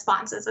actual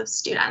responses of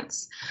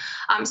students.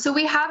 So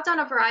we have done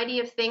a variety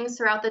of things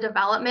throughout the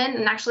development,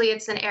 and actually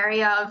it's an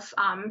area of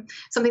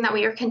something that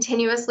we are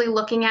continuously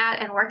looking at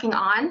and working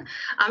on.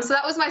 So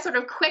that was my sort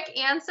of quick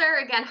answer.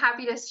 Again,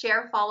 happy to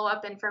share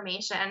follow-up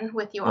information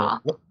with you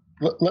all.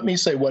 Let me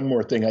say one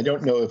more thing. I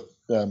don't know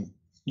if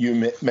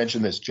you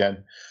mentioned this,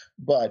 Jen,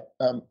 but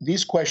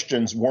these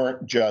questions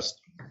weren't just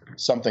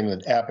something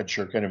that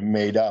Aperture kind of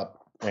made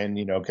up and,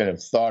 kind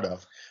of thought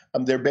of.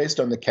 They're based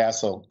on the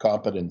CASEL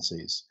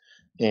competencies.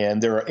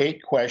 And there are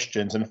 8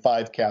 questions and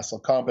 5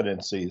 CASEL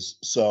competencies.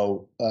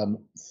 So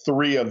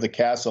 3 of the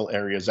CASEL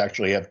areas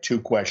actually have 2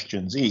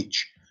 questions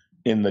each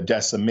in the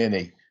DESA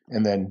Mini.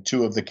 And then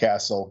 2 of the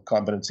CASEL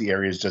competency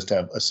areas just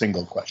have a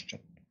single question.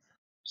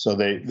 So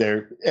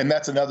and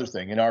that's another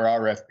thing. In our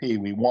RFP,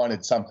 we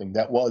wanted something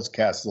that was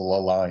CASEL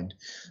aligned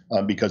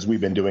because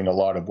we've been doing a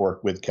lot of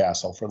work with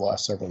CASEL for the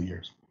last several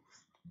years.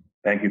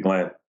 Thank you,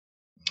 Glenn.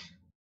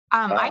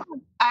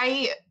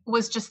 I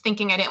was just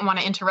thinking, I didn't want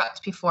to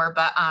interrupt before,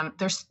 but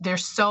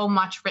there's so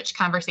much rich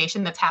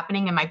conversation that's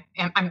happening,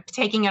 and I'm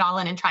taking it all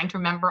in and trying to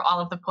remember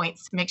all of the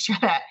points to make sure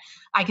that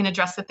I can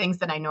address the things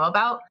that I know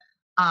about.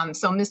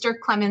 So Mr.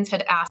 Clemens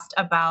had asked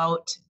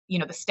about,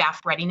 the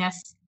staff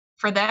readiness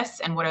for this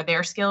and what are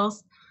their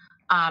skills.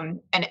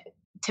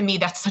 To me,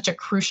 that's such a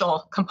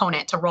crucial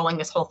component to rolling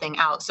this whole thing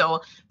out.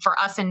 So for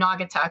us in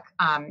Naugatuck,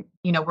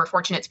 we're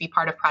fortunate to be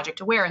part of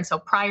Project Aware. And so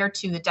prior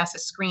to the DESA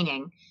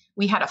screening,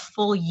 we had a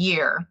full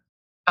year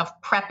of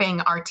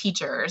prepping our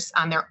teachers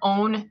on their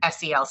own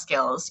SEL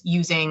skills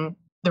using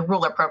the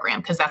ruler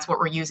program, because that's what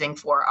we're using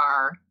for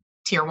our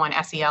Tier 1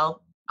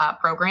 SEL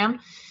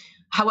program.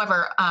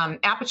 However,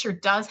 Aperture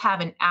does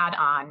have an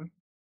add-on.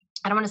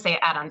 I don't want to say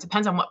add-on, it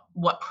depends on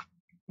what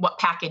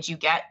package you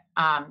get.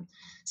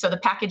 So the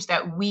package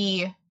that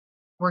we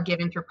were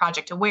given through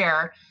Project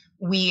Aware,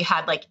 we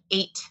had like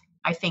 8,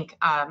 I think,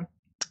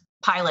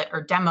 pilot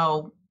or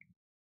demo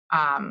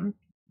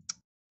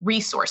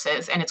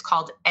resources, and it's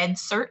called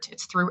EdCert.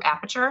 It's through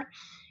Aperture.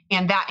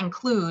 And that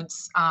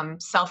includes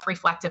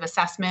self-reflective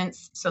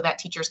assessments so that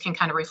teachers can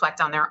kind of reflect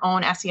on their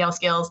own SEL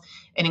skills.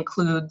 It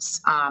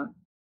includes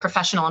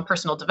professional and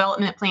personal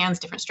development plans,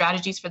 different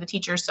strategies for the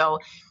teachers. So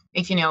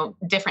if,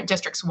 different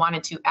districts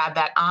wanted to add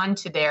that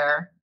onto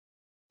their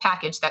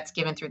package that's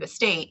given through the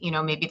state,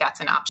 maybe that's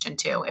an option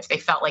too, if they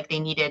felt like they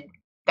needed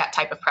that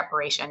type of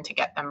preparation to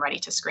get them ready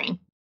to screen.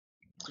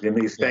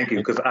 Denise, thank you,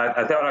 because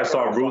I thought I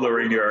saw a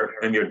ruler in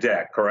your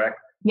deck, correct?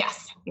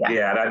 Yes.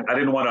 Yeah, I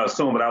didn't want to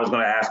assume, but I was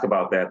going to ask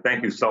about that.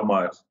 Thank you so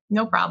much.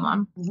 No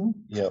problem. Mm-hmm.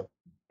 Yeah.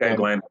 Okay,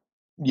 Glenn.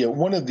 Yeah,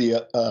 one of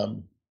the,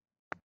 oh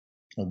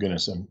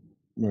goodness, I'm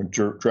going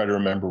to try to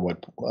remember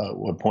what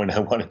point I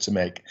wanted to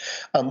make.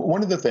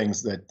 One of the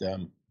things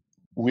that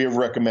we are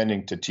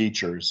recommending to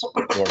teachers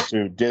or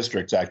to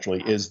districts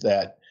actually is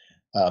that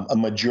a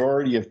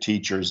majority of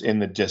teachers in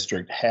the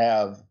district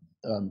have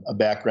a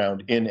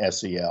background in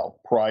SEL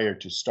prior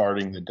to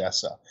starting the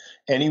DESA.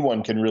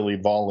 Anyone can really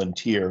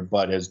volunteer,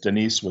 but as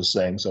Denise was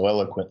saying so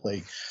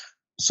eloquently,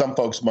 some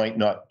folks might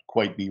not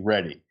quite be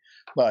ready.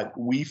 But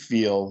we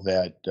feel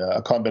that a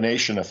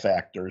combination of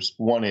factors.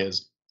 One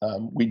is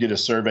we did a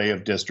survey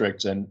of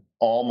districts, and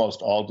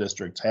almost all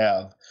districts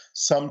have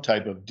some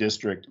type of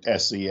district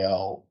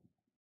SEL,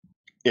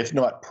 if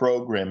not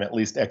program, at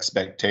least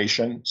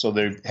expectation. So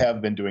they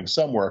have been doing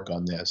some work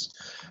on this.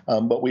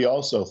 But we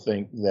also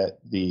think that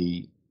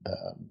the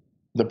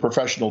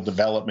professional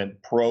development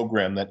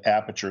program that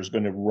Aperture is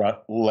going to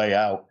lay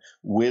out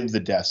with the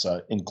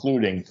DESA,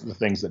 including the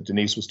things that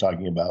Denise was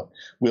talking about,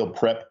 will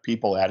prep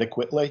people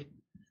adequately.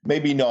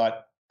 Maybe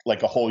not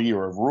like a whole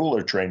year of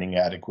ruler training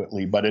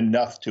adequately, but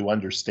enough to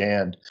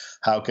understand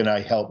how can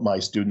I help my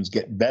students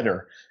get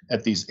better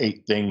at these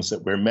 8 things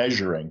that we're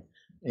measuring.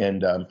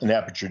 And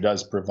Aperture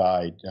does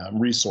provide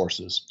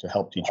resources to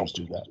help teachers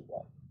do that.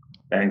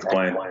 Thanks,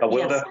 Glenn.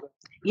 Wilda?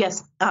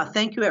 Yes.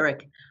 Thank you,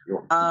 Eric.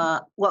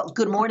 Well,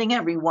 good morning,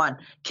 everyone.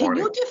 Can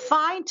you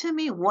define to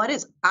me what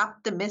is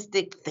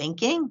optimistic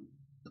thinking?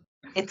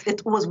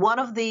 It was on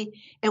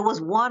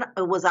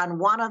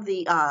one of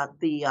the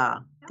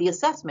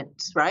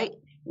assessments, right?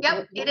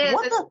 Yep, it is.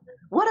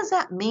 What does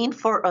that mean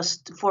for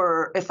us?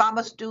 For if I'm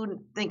a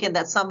student thinking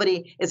that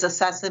somebody is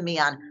assessing me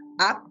on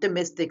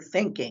optimistic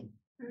thinking?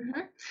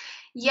 Mm-hmm.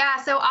 Yeah,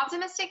 so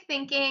optimistic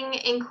thinking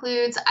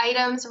includes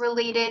items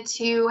related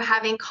to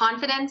having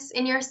confidence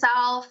in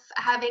yourself,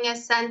 having a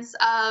sense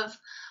of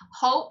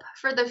hope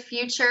for the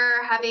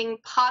future, having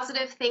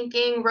positive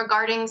thinking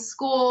regarding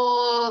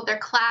school, their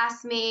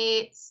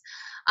classmates,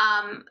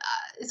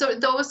 So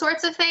those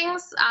sorts of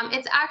things.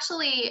 It's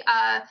actually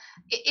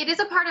it is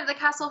a part of the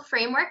Castle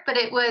framework, but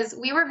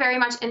we were very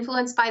much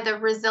influenced by the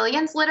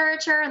resilience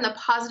literature and the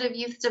positive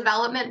youth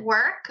development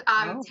work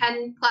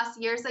 10 plus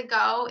years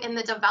ago in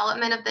the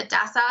development of the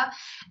DESA.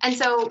 And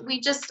so we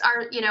just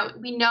are,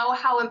 we know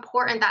how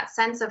important that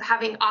sense of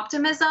having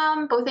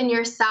optimism, both in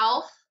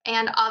yourself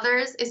and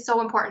others, is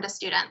so important to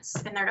students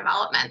in their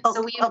development. Oh,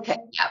 So okay.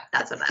 Yep,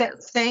 that's what that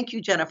is. Thank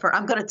you, Jennifer.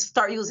 I'm going to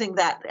start using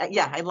that.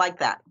 Yeah, I like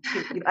that.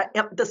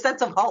 The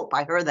sense of hope,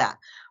 I heard that.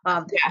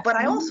 But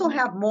I also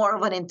have more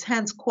of an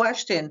intense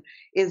question,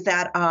 is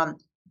that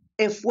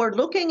if we're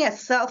looking at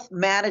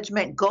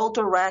self-management, goal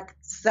direct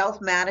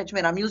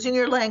self-management, I'm using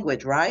your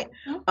language, right?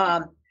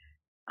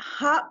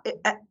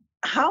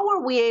 How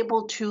are we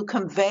able to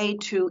convey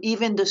to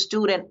even the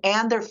student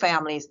and their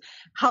families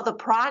how the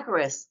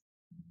progress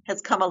has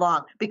come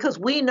along? Because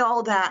we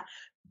know that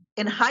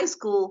in high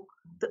school,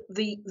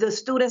 the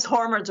students'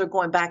 hormones are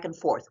going back and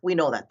forth. We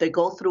know that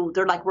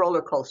they're like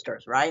roller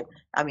coasters, right?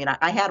 I mean,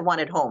 I had one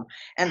at home.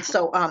 And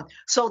so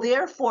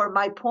therefore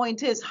my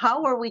point is,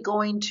 how are we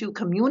going to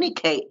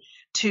communicate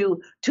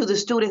to the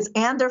students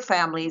and their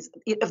families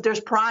if there's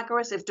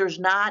progress, if there's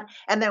not,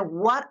 and then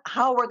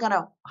how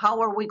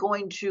are we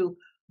going to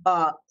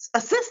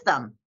assist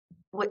them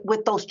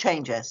with those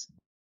changes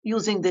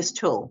using this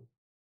tool?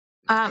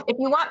 If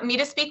you want me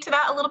to speak to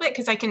that a little bit,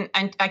 because I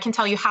can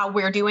tell you how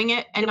we're doing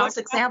it. And give us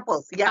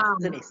examples. Yeah,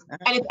 Denise.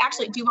 And it's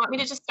actually, do you want me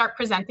to just start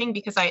presenting,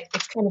 because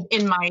it's kind of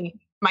in my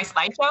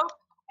slideshow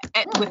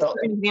with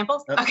certain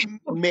examples? Okay.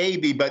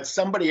 Maybe, but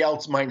somebody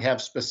else might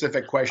have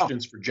specific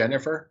questions for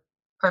Jennifer.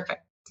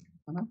 Perfect.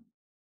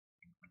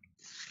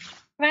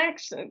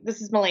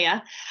 This is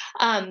Malia.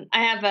 I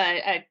have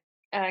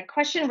a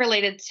question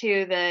related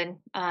to the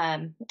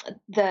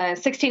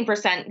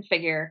 16%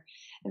 figure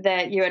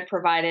that you had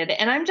provided.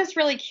 And I'm just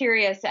really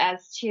curious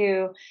as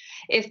to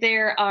if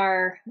there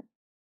are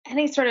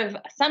any sort of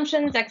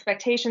assumptions,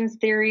 expectations,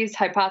 theories,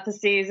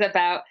 hypotheses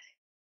about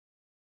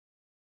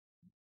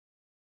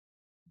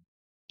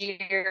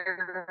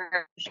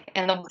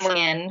and the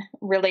plan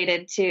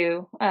related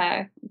to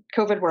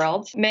COVID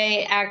world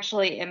may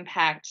actually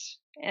impact.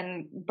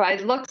 And by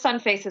looks on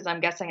faces,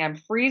 I'm guessing I'm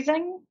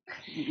freezing.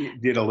 You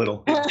did a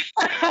little.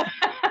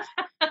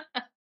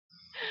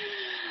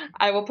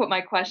 I will put my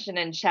question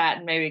in chat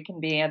and maybe it can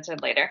be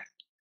answered later.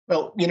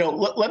 Well,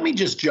 let me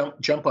just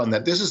jump on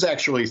that. This is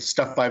actually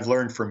stuff I've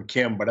learned from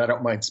Kim, but I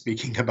don't mind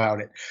speaking about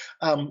it.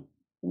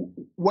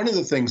 One of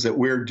the things that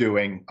we're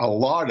doing a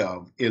lot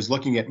of is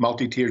looking at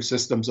multi-tiered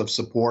systems of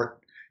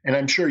support. And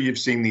I'm sure you've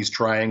seen these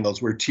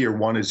triangles where tier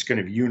one is kind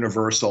of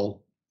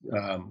universal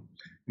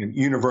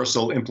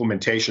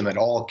implementation that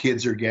all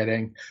kids are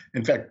getting.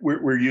 In fact,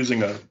 we're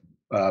using a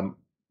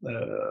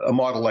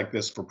model like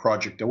this for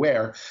Project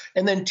Aware.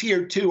 And then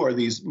tier two are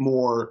these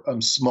more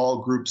small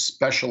group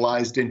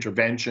specialized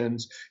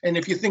interventions. And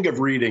if you think of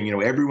reading,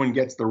 everyone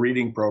gets the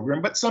reading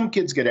program, but some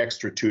kids get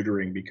extra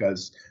tutoring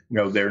because,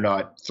 they're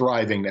not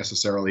thriving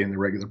necessarily in the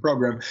regular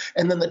program.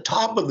 And then the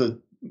top of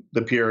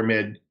the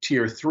pyramid,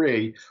 tier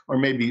three, are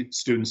maybe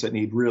students that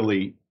need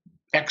really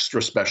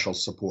extra special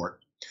support.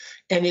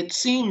 And it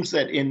seems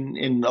that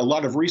in a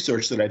lot of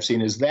research that I've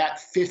seen is that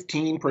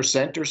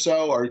 15% or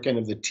so are kind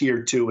of the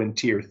tier two and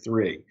tier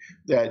three,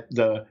 that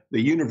the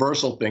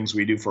universal things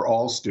we do for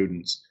all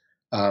students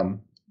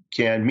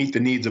can meet the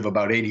needs of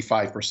about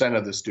 85%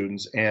 of the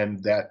students,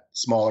 and that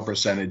smaller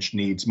percentage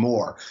needs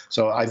more.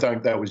 So I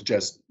think that was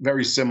just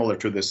very similar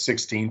to the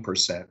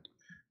 16%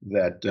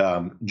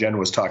 that Jen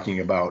was talking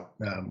about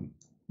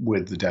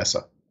with the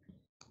DESA.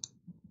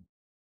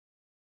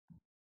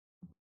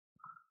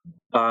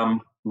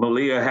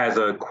 Malia has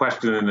a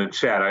question in the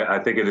chat. I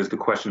think it is the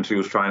question she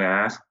was trying to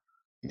ask.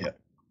 Yeah.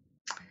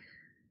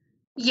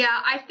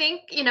 Yeah, I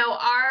think,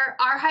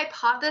 our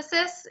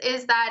hypothesis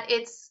is that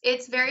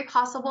it's very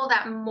possible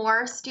that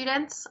more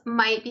students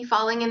might be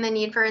falling in the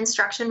need for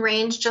instruction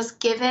range, just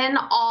given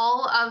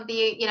all of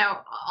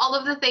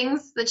the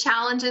things, the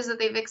challenges that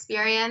they've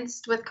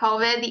experienced with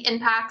COVID, the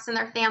impacts in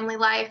their family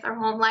life, their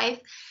home life.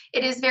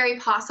 It is very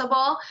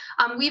possible.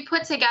 We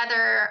put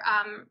together,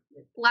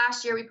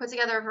 last year, we put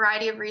together a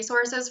variety of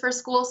resources for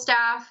school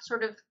staff,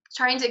 sort of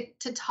trying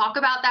to talk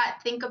about that,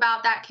 think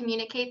about that,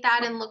 communicate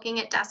that, and looking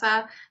at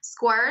DESA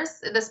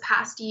scores this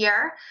past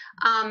year.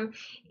 And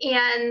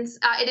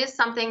it is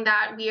something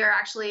that we are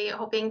actually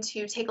hoping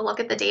to take a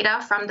look at the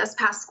data from this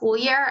past school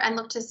year and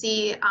look to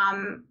see,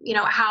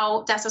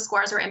 how DESA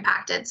scores are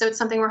impacted. So it's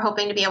something we're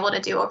hoping to be able to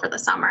do over the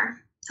summer,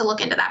 to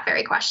look into that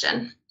very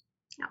question.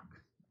 Yeah.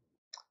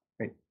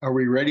 Great. Are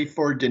we ready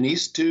for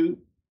Denise to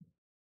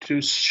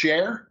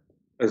share?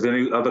 Is there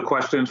any other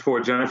questions for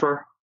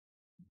Jennifer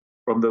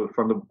from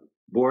the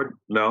board?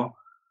 No?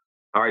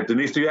 All right,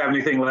 Denise, do you have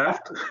anything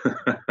left?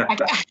 I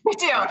do.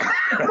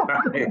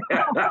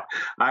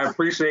 I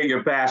appreciate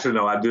your passion,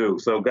 though. I do.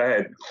 So go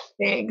ahead.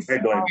 Thanks. Hey,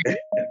 go ahead.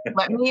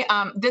 Let me,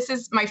 this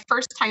is my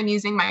first time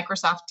using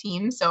Microsoft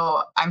Teams,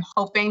 so I'm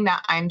hoping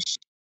that I'm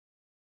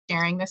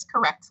sharing this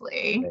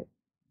correctly.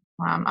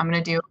 I'm going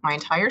to do my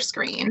entire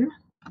screen.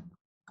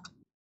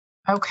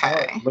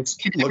 Okay. Looks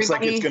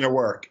like it's going to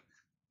work.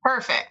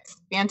 Perfect.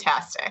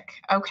 Fantastic.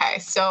 Okay.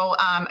 So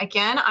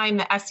again, I'm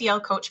the SEL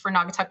coach for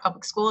Naugatuck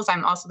Public Schools.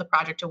 I'm also the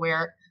Project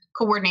Aware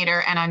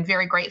coordinator, and I'm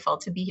very grateful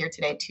to be here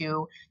today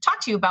to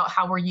talk to you about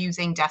how we're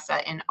using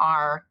DESA in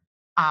our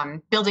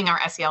building our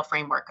SEL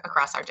framework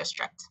across our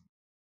district.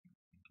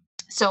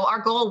 So our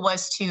goal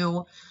was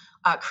to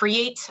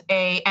create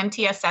a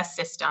MTSS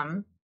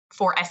system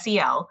for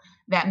SEL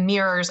that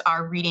mirrors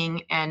our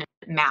reading and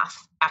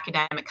math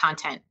academic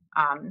content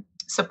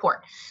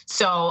support.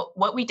 So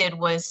what we did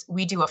was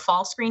we do a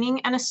fall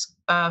screening and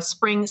a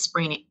spring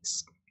screening,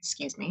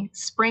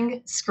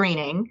 spring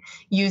screening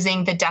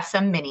using the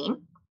DESA Mini,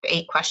 the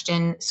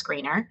 8-question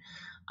screener.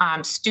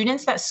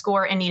 Students that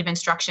score in need of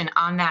instruction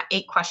on that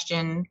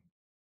 8-question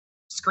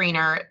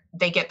screener,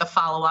 they get the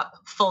follow-up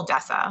full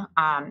DESA.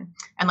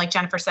 And like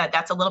Jennifer said,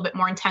 that's a little bit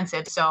more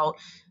intensive. So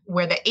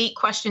where the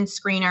 8-question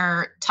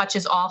screener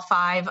touches all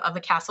 5 of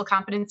the CASEL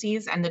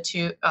competencies and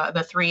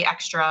the 3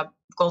 extra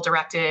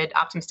goal-directed,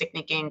 optimistic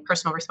thinking,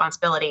 personal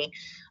responsibility,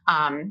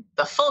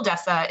 the full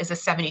DESA is a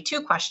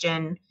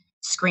 72-question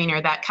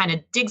screener that kind of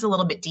digs a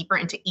little bit deeper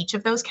into each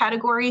of those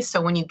categories.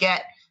 So when you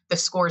get the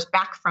scores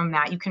back from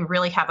that, you can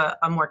really have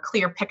a more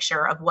clear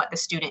picture of what the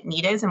student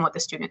need is and what the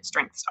student's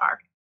strengths are.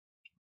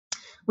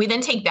 We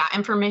then take that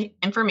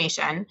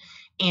information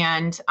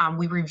and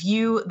we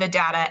review the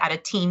data at a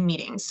team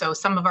meeting. So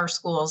some of our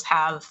schools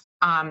have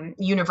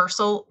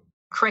universal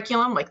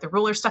curriculum, like the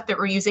ruler stuff that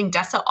we're using.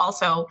 DESA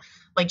also,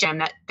 like Jen,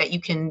 that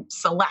you can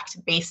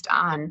select based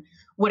on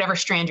whatever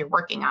strand you're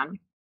working on.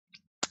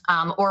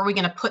 Or are we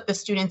going to put the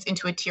students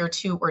into a tier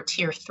 2 or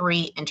tier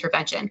 3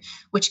 intervention,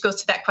 which goes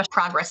to that question,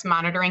 progress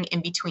monitoring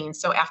in between.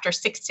 So after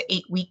 6 to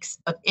 8 weeks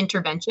of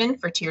intervention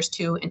for tiers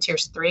 2 and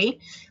tiers 3,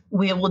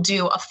 we will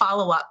do a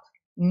follow-up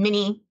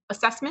mini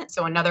assessment.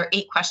 So another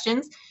 8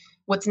 questions.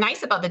 What's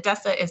nice about the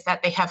DESA is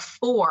that they have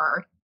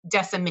 4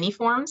 DESA mini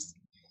forms.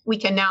 We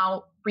can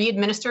now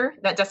re-administer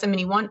that DESA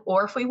mini 1,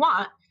 or if we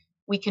want,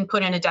 we can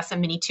put in a DESA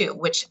mini 2,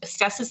 which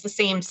assesses the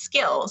same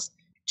skills,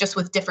 just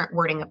with different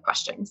wording of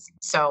questions.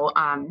 So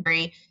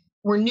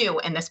we're new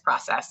in this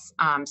process.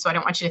 So I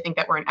don't want you to think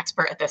that we're an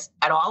expert at this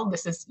at all.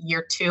 This is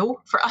year 2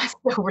 for us.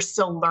 So we're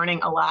still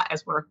learning a lot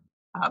as we're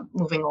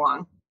moving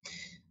along.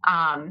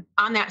 On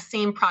that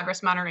same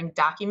progress monitoring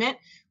document,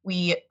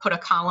 we put a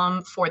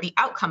column for the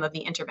outcome of the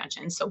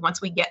intervention. So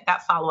once we get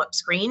that follow-up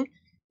screen,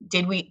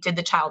 did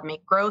the child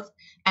make growth?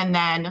 And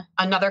then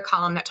another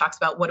column that talks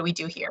about what do we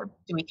do here?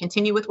 Do we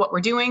continue with what we're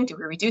doing? Do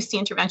we reduce the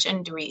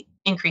intervention? Do we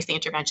increase the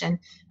intervention?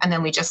 And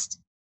then we just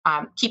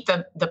keep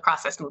the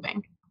process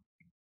moving.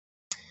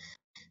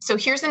 So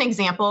here's an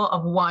example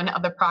of one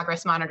of the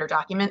progress monitor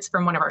documents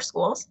from one of our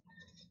schools.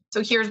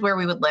 So here's where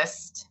we would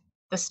list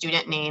the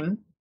student name.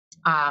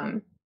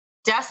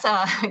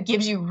 DESA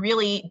gives you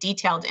really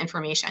detailed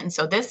information.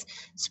 So this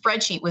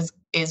spreadsheet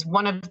is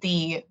one of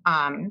the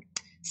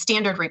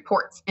standard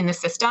reports in the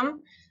system.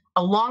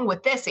 Along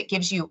with this, it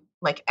gives you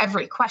like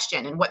every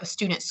question and what the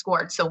student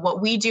scored. So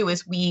what we do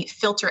is we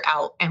filter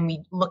out and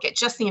we look at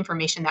just the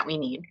information that we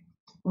need.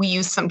 We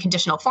use some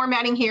conditional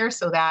formatting here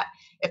so that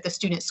if the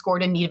student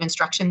scored in need of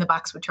instruction, the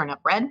box would turn up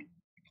red.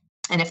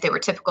 And if they were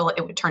typical,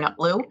 it would turn up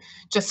blue,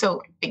 just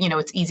so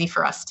it's easy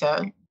for us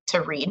to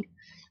read.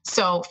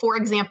 So for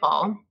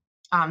example,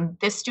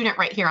 this student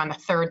right here on the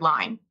 3rd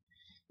line,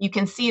 you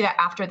can see that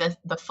after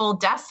the full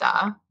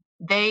DESA,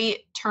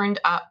 they turned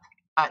up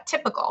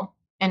typical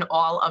in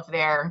all of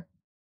their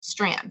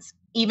strands,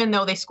 even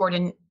though they scored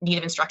in need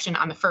of instruction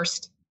on the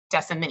first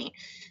DESA mini.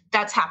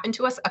 That's happened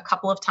to us a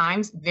couple of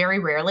times, very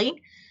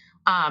rarely.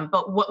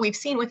 But what we've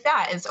seen with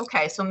that is,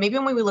 okay, so maybe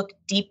when we look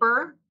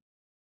deeper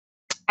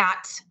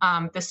at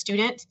the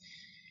student,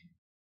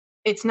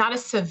 it's not a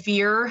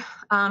severe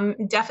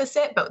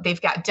deficit, but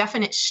they've got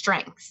definite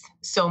strengths.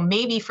 So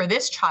maybe for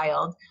this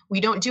child, we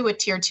don't do a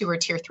tier 2 or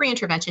tier 3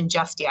 intervention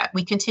just yet.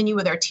 We continue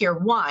with our tier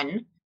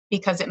 1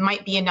 because it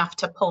might be enough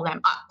to pull them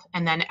up.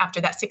 And then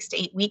after that 6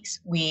 to 8 weeks,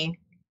 we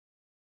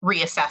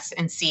reassess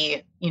and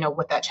see,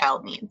 what that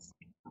child needs.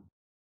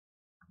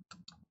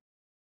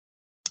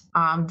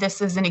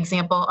 This is an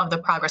example of the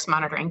progress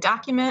monitoring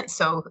document.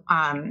 So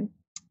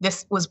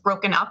this was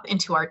broken up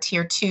into our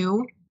tier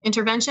 2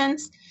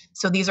 interventions.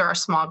 So these are our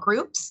small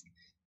groups.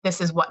 This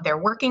is what they're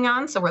working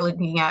on. So we're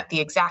looking at the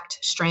exact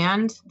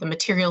strand, the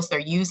materials they're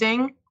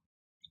using,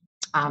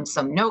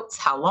 some notes,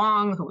 how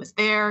long, who was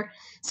there.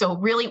 So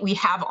really, we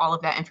have all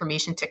of that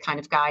information to kind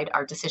of guide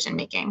our decision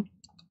making.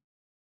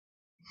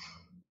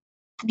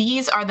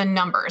 These are the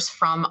numbers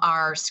from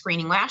our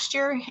screening last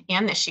year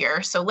and this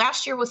year. So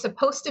last year was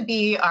supposed to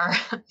be our,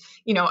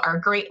 our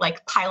great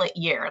pilot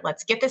year.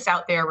 Let's get this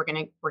out there. We're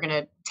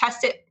gonna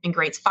test it in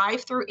grades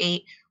 5 through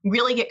 8,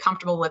 really get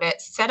comfortable with it,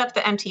 set up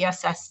the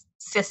MTSS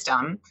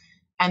system,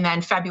 and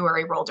then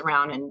February rolled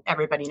around and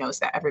everybody knows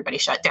that everybody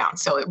shut down.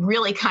 So it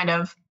really kind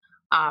of,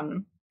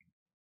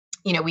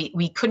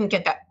 we couldn't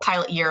get that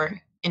pilot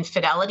year in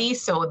fidelity.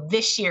 So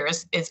this year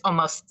is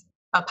almost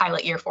a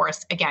pilot year for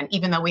us again,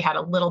 even though we had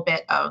a little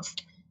bit of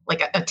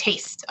a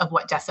taste of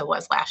what DESA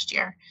was last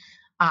year.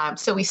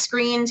 So we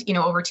screened,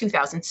 over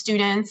 2,000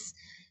 students.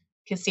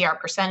 You can see our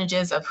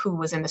percentages of who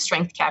was in the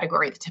strength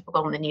category, the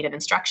typical and the need of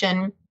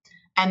instruction.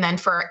 And then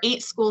for our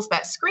 8 schools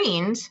that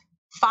screened,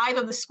 5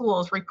 of the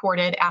schools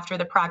reported after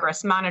the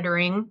progress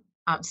monitoring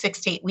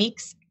 6 to 8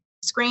 weeks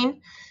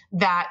screen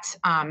that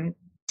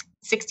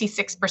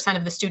 66%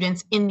 of the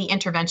students in the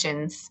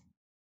interventions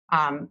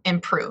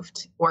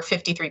improved, or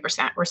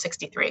 53% or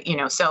 63.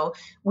 So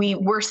we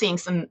were seeing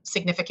some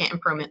significant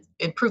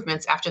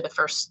improvements after the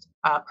first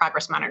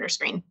progress monitor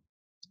screen.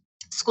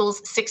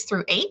 Schools 6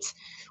 through 8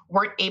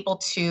 weren't able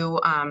to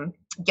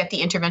get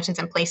the interventions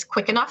in place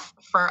quick enough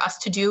for us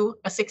to do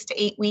a 6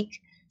 to 8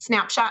 week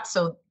snapshot.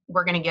 So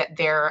we're going to get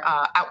their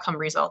outcome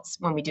results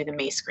when we do the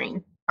May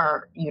screen,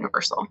 or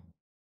universal.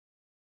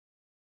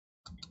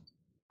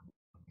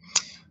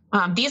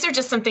 These are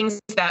just some things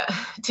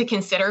to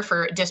consider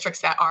for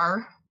districts that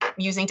are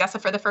using DESA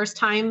for the first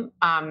time.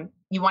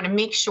 You want to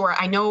make sure,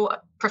 I know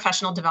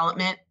professional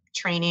development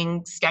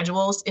training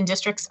schedules in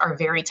districts are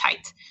very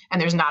tight,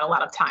 and there's not a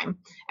lot of time,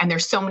 and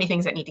there's so many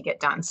things that need to get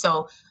done.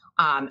 So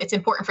it's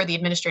important for the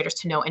administrators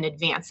to know in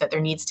advance that there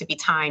needs to be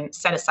time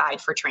set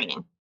aside for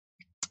training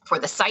for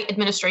the site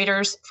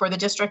administrators for the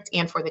district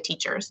and for the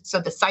teachers. So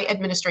the site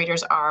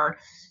administrators are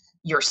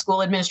your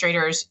school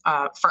administrators.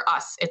 For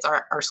us, it's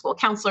our school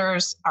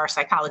counselors, our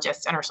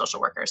psychologists, and our social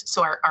workers.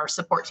 So our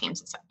support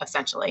teams,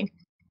 essentially.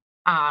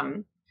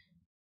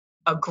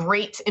 A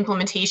great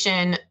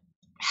implementation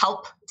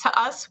help to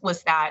us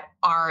was that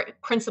our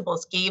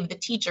principals gave the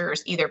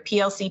teachers either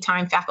PLC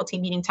time, faculty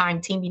meeting time,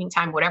 team meeting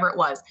time, whatever it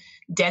was,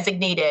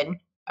 designated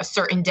a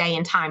certain day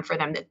and time for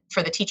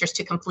the teachers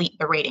to complete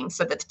the rating,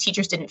 so that the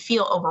teachers didn't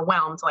feel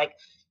overwhelmed, like,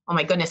 oh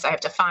my goodness, I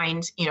have to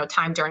find,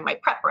 time during my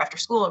prep or after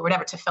school or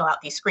whatever to fill out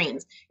these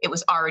screens. It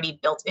was already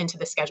built into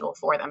the schedule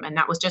for them. And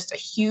that was just a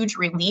huge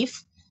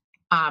relief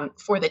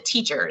for the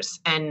teachers,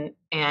 and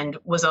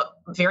was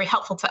very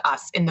helpful to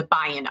us in the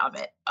buy-in of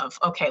it, of,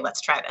 okay,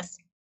 let's try this.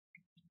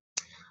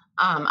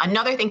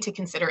 Another thing to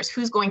consider is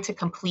who's going to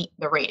complete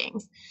the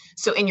ratings.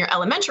 So in your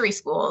elementary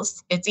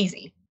schools, it's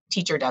easy.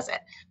 Teacher does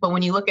it. But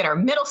when you look at our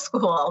middle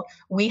school,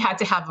 we had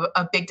to have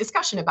a big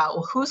discussion about,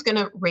 well, who's going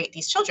to rate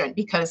these children?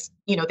 Because,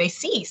 they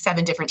see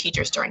 7 different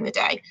teachers during the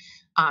day.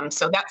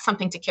 So that's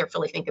something to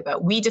carefully think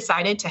about. We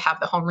decided to have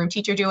the homeroom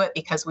teacher do it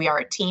because we are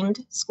a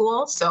teamed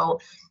school.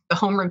 So the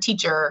homeroom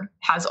teacher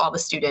has all the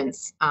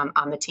students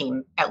on the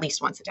team at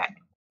least once a day.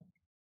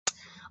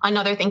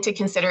 Another thing to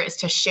consider is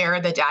to share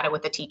the data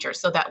with the teachers.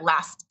 So that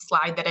last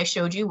slide that I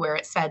showed you where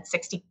it said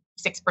 66%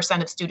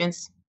 of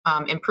students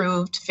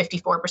improved,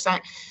 54%,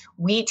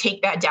 we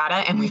take that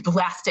data and we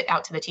blast it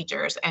out to the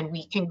teachers, and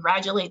we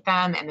congratulate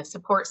them and the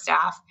support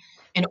staff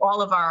and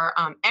all of our,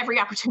 every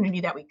opportunity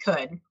that we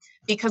could,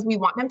 because we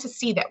want them to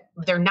see that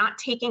they're not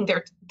taking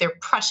their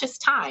precious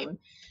time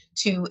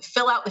to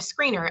fill out the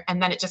screener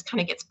and then it just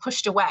kind of gets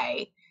pushed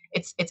away.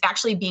 It's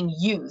actually being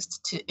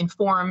used to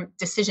inform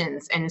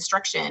decisions and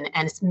instruction,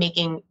 and it's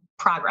making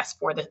progress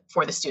for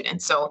the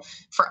students. So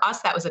for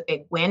us, that was a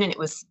big win, and it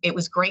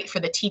was great for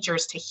the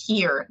teachers to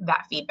hear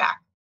that feedback.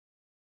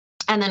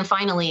 And then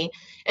finally,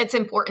 it's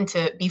important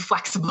to be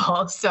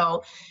flexible.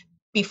 So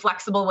be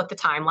flexible with the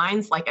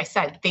timelines. Like I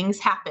said, things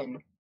happen,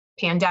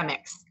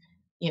 pandemics,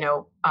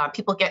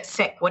 people get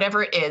sick,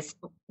 whatever it is.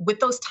 With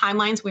those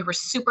timelines, we were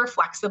super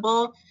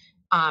flexible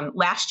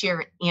last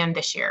year and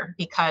this year,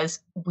 because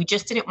we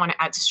just didn't want to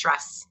add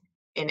stress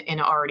in an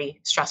already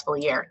stressful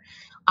year.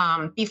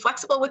 Be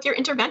flexible with your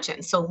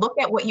interventions. So look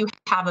at what you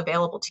have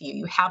available to you.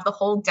 You have the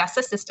whole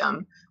DESA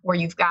system where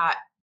you've got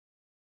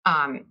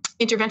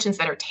interventions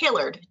that are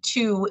tailored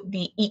to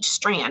each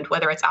strand,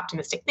 whether it's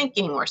optimistic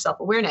thinking or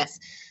self-awareness,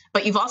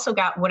 but you've also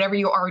got whatever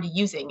you're already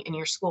using in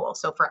your school.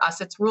 So for us,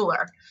 it's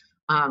ruler.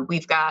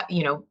 We've got,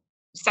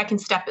 second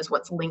step is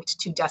what's linked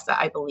to DESA,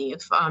 I believe.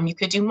 You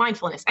could do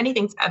mindfulness,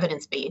 anything's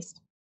evidence-based.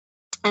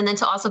 And then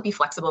to also be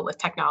flexible with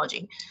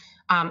technology.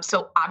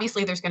 So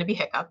obviously there's going to be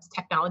hiccups.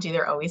 Technology,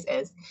 there always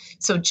is.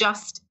 So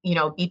just,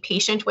 be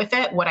patient with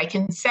it. What I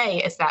can say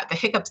is that the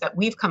hiccups that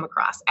we've come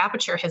across,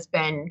 Aperture has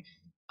been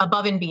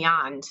above and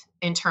beyond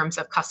in terms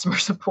of customer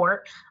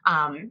support.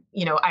 I'm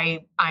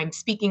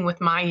speaking with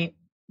my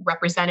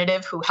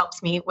representative who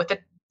helps me with the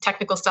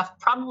technical stuff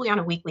probably on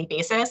a weekly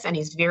basis, and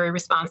he's very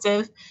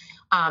responsive.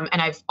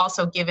 And I've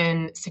also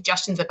given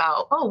suggestions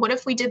about, what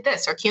if we did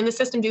this, or can the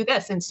system do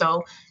this? And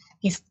so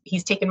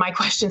he's taken my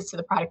questions to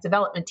the product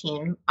development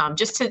team,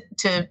 just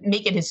to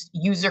make it as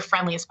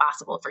user-friendly as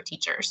possible for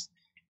teachers.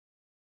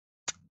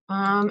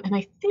 And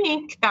I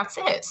think that's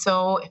it.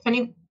 So if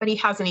anybody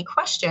has any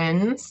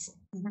questions.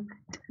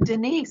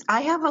 Denise,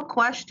 I have a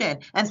question,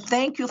 and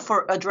thank you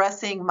for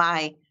addressing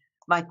my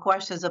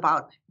questions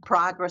about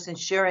progress and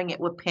sharing it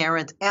with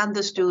parents and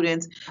the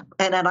students.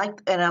 And I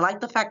like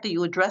the fact that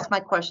you addressed my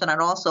question,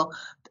 and also,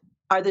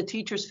 are the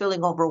teachers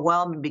feeling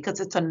overwhelmed? Because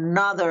it's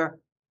another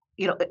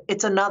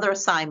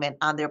assignment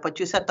on there. But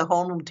you said the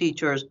homeroom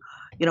teachers,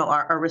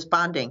 are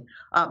responding.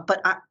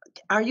 But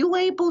are you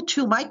able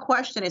to? My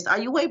question is,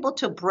 are you able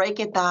to break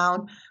it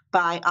down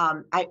by?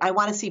 I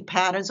want to see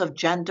patterns of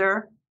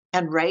gender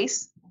and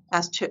race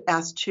as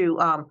to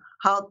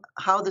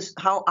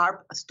how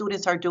our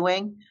students are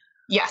doing?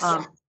 Yes.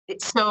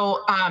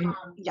 So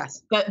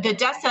yes, the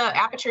DESA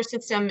Aperture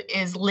system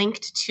is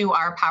linked to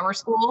our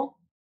PowerSchool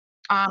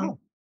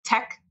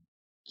tech.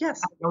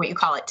 Yes. I don't know what you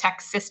call it,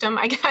 tech system,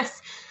 I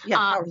guess.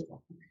 Yeah.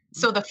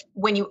 So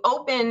when you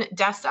open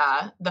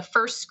DESA, the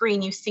first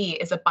screen you see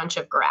is a bunch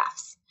of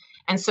graphs.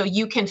 And so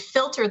you can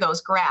filter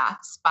those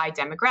graphs by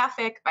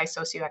demographic, by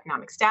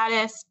socioeconomic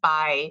status,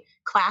 by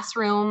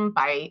classroom,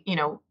 by,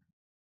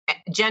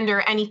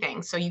 gender,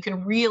 anything. So you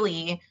can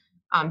really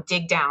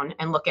dig down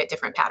and look at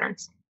different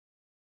patterns.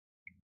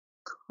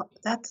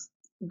 That's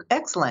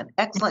excellent.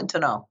 Excellent to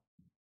know.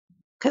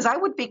 Because I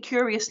would be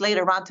curious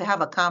later on to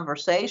have a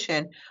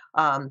conversation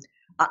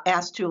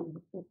as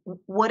to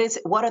what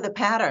are the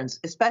patterns,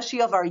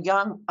 especially of our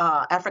young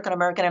African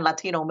American and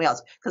Latino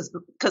males, because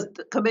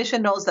the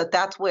commission knows that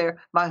that's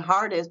where my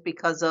heart is,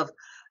 because of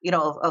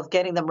of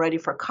getting them ready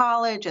for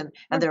college, and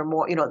there are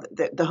more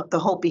the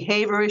whole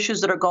behavior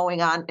issues that are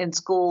going on in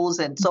schools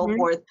and so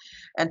forth.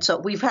 And so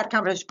we've had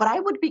conversations, but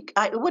it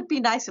would be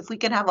nice if we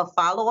can have a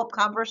follow-up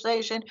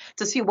conversation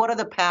to see what are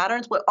the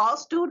patterns with all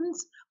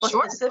students, but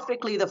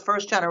specifically the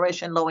first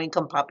generation low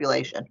income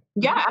population.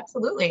 Yeah,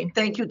 absolutely.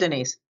 Thank you,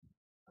 Denise.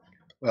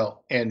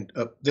 Well, and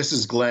this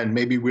is Glenn.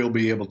 Maybe we'll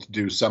be able to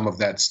do some of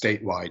that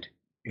statewide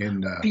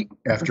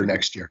after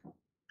next year.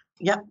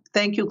 Yep.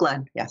 Thank you,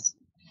 Glenn. Yes.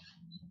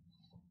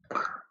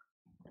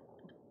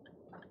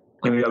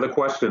 Any other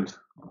questions?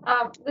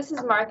 This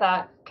is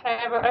Martha. I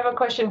have a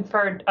question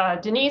for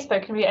Denise, but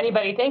it can be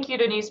anybody. Thank you,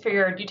 Denise, for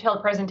your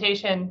detailed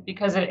presentation,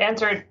 because it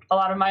answered a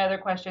lot of my other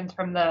questions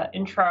from the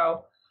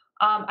intro.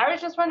 I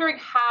was just wondering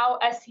how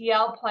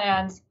SEL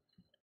plans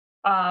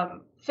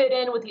fit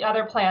in with the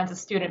other plans a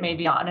student may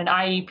be on, an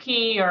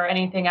IEP or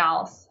anything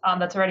else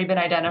that's already been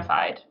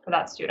identified for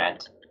that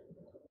student.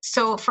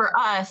 So for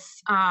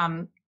us,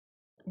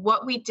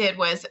 what we did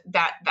was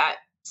that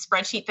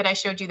spreadsheet that I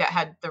showed you that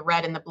had the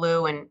red and the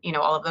blue and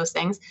all of those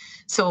things.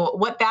 So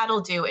what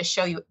that'll do is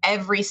show you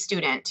every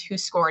student who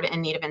scored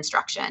in need of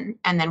instruction.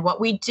 And then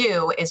what we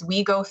do is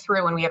we go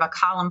through and we have a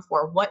column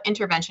for what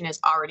intervention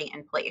is already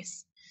in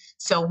place.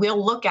 So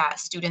we'll look at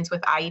students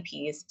with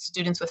IEPs,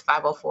 students with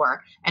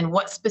 504, and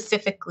what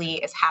specifically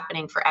is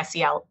happening for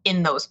SEL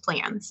in those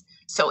plans.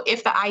 So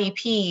if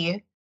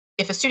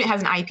a student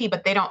has an IEP,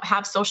 but they don't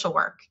have social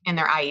work in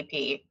their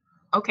IEP,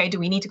 okay, do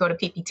we need to go to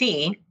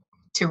PPT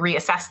to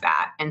reassess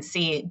that and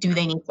see, do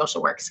they need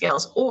social work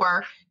skills?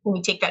 Or can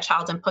we take that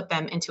child and put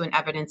them into an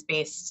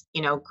evidence-based,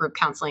 group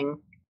counseling,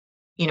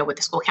 with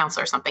the school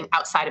counselor or something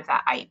outside of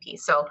that IEP?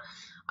 So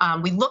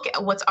we look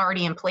at what's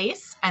already in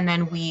place, and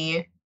then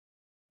we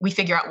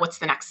figure out what's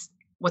the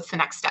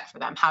next step for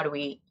them. How do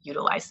we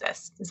utilize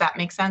this? Does that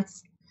make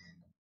sense?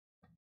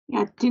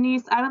 Yeah,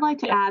 Denise, I would like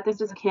to add,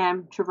 this is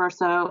Kim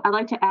Traverso. I'd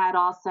like to add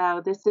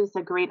also, this is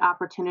a great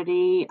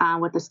opportunity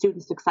with the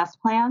student success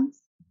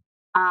plans,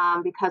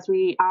 because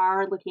we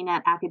are looking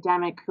at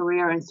academic,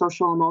 career, and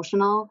social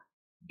emotional.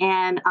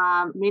 And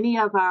many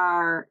of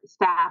our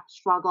staff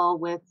struggle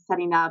with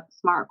setting up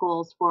SMART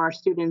goals for our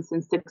students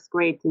in 6th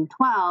grade through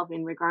 12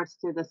 in regards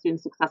to the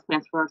student success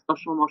plans for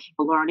social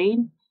emotional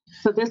learning.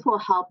 So this will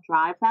help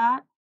drive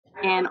that,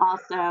 and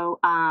also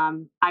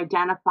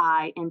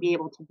identify and be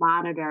able to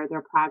monitor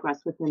their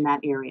progress within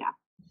that area.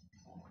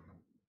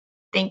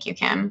 Thank you,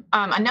 Kim.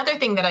 Another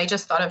thing that I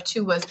just thought of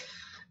too was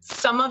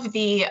some of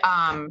the,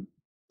 I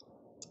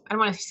don't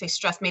want to say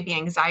stress, maybe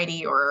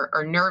anxiety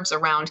or nerves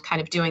around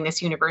kind of doing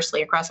this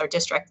universally across our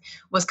district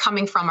was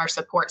coming from our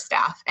support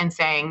staff and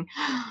saying,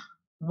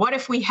 what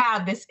if we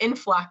have this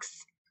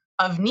influx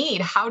of need?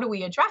 How do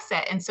we address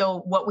it? And so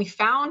what we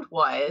found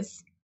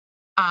was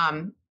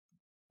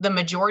the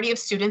majority of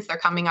students that are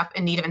coming up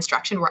in need of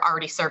instruction we're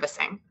already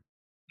servicing.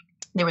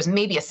 There was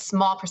maybe a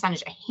small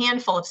percentage, a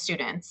handful of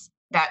students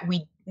that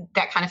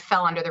kind of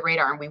fell under the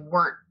radar and we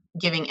weren't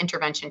giving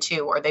intervention to,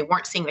 or they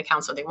weren't seeing the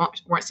counselor, they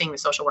weren't seeing the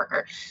social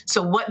worker.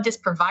 So what this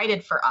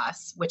provided for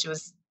us, which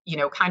was,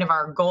 kind of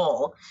our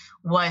goal,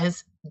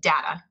 was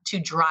data to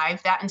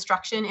drive that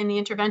instruction in the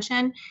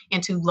intervention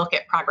and to look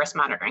at progress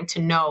monitoring to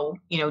know,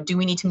 do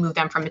we need to move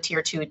them from a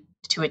tier 2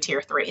 to a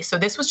tier 3? So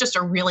this was just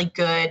a really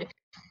good,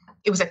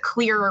 it was a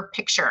clearer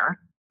picture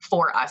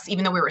for us,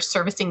 even though we were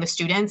servicing the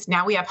students.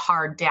 Now we have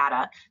hard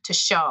data to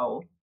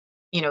show,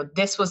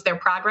 this was their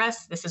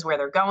progress, this is where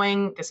they're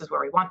going, this is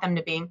where we want them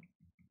to be.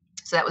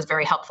 So that was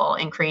very helpful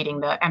in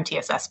creating the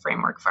MTSS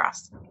framework for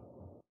us.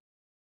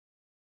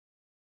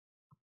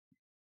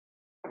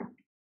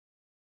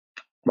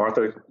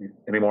 Martha,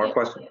 any more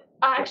questions?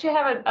 I actually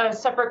have a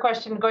separate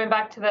question going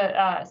back to the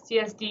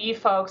CSDE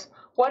folks.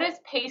 What is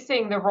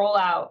pacing the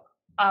rollout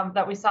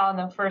that we saw in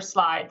the first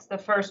slides, the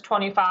first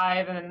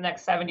 25 and then the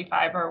next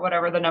 75 or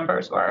whatever the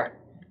numbers were?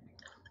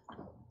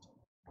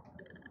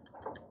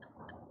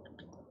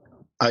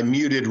 I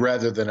muted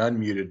rather than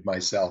unmuted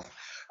myself.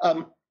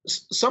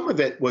 Some of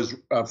it was,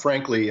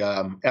 frankly,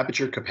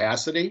 aperture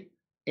capacity,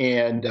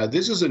 and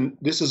this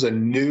is a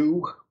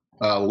new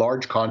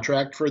large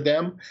contract for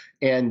them,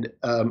 and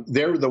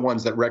they're the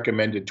ones that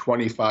recommended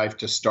 25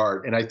 to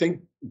start. And I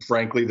think,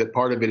 frankly, that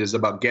part of it is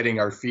about getting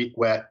our feet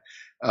wet.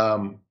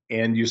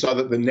 And you saw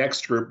that the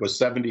next group was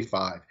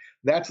 75.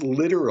 That's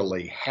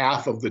literally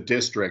half of the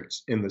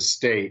districts in the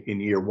state in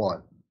year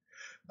one.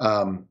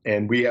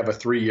 And we have a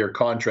 3-year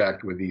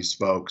contract with these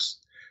folks.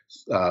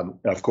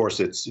 Of course,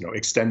 it's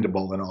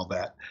extendable and all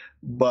that,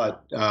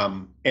 but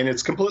and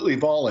it's completely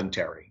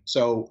voluntary.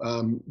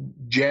 So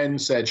Jen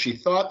said she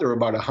thought there were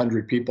about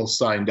 100 people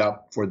signed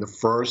up for the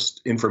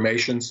first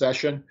information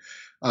session.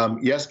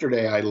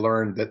 Yesterday, I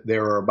learned that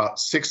there are about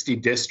 60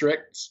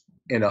 districts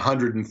and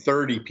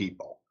 130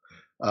 people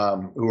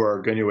who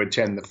are going to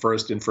attend the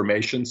first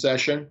information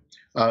session,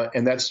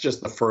 and that's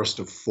just the first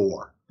of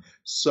 4.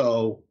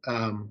 So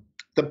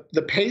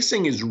the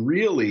pacing is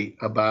really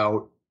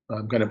about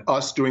kind of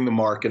us doing the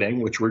marketing,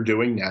 which we're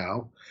doing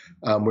now.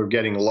 We're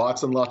getting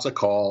lots and lots of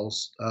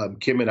calls.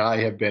 Kim and I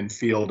have been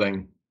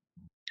fielding.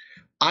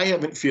 I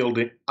haven't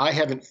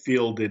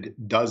fielded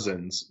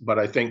dozens, but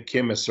I think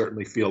Kim has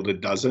certainly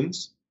fielded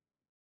dozens.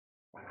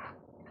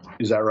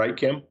 Is that right,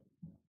 Kim?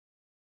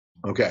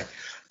 Okay.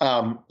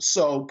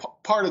 So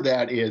part of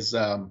that is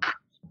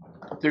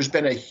there's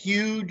been a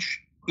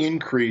huge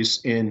increase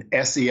in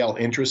SEL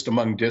interest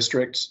among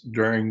districts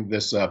during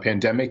this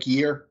pandemic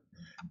year.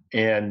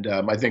 And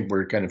I think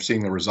we're kind of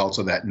seeing the results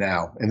of that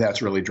now. And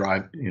that's really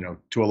to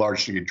a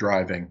large degree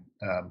driving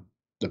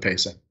the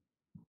pacing.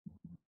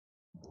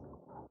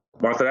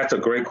 Martha, that's a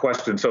great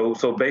question. So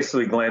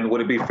basically, Glenn,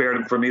 would it be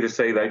fair for me to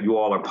say that you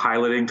all are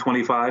piloting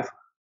 25?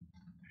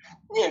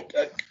 Yeah,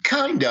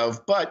 kind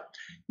of. But,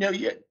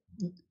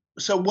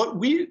 so what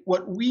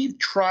we've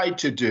tried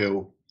to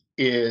do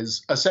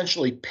is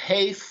essentially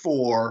pay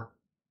for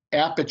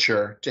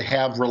Aperture to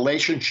have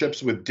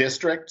relationships with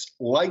districts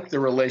like the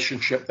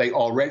relationship they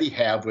already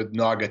have with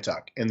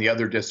Naugatuck and the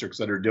other districts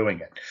that are doing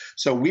it.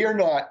 So we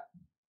are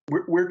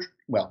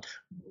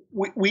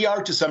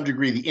to some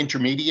degree the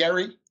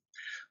intermediary,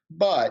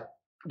 but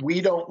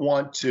we don't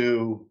want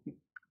to,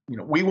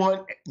 we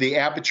want the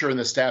Aperture and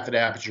the staff at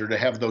Aperture to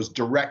have those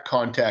direct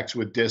contacts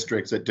with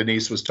districts that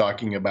Denise was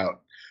talking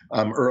about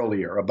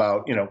earlier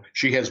about,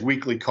 she has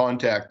weekly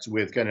contacts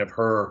with kind of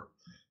her,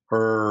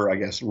 I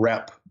guess,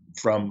 rep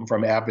from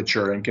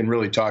Aperture and can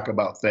really talk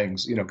about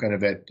things, kind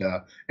of at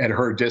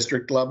her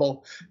district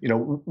level.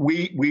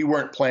 We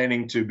weren't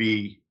planning to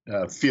be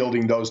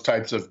fielding those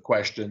types of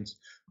questions,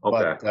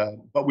 okay.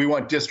 But we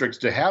want districts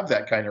to have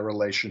that kind of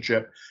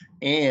relationship,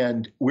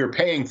 and we're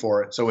paying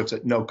for it, so it's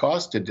at no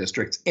cost to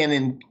districts.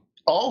 And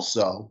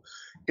also,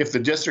 if the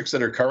districts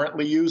that are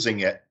currently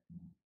using it,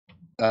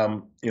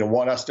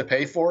 want us to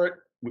pay for it,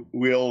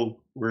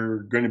 we're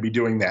going to be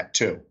doing that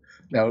too.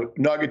 Now,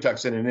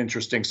 Naugatuck's in an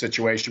interesting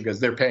situation because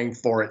they're paying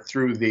for it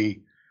through the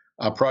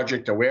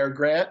Project Aware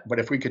grant. But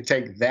if we could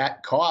take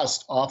that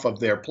cost off of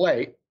their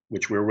plate,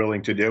 which we're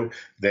willing to do,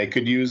 they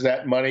could use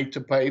that money to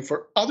pay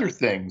for other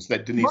things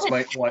that Denise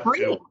might want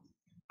to.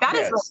 That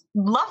is a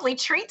lovely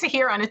treat to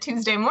hear on a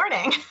Tuesday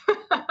morning.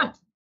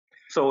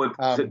 So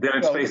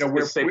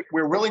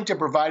we're willing to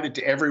provide it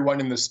to everyone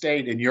in the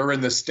state, and you're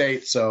in the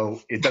state,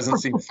 so it doesn't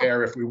seem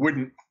fair if we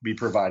wouldn't be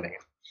providing it.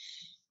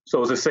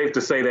 So is it safe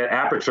to say that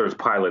Aperture is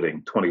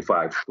piloting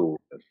 25 schools?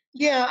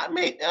 Yeah, I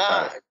mean,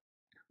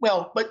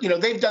 but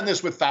they've done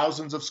this with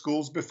thousands of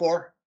schools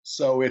before,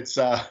 so it's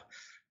but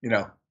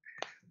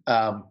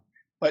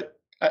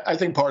I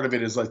think part of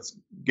it is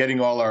getting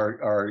all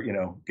our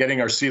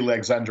getting our sea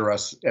legs under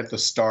us at the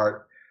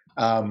start.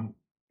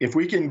 If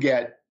we can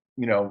get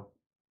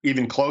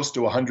even close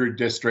to 100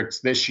 districts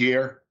this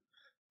year,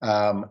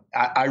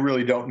 I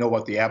really don't know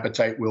what the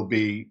appetite will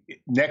be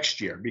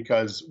next year,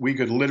 because we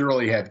could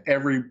literally have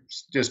every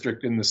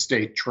district in the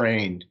state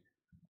trained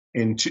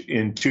in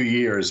 2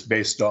 years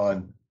based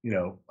on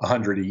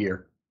 100 a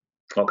year.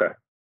 Okay,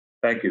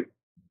 thank you,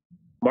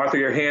 Martha.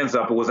 Your hand's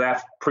up. Was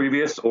that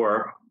previous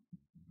or?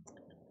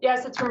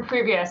 Yes, it's from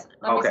previous.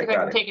 Let me see if I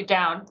can take it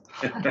down.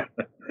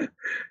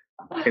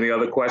 Any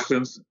other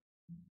questions?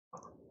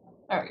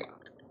 There we go.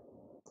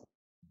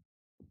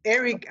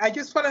 Eric, I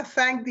just want to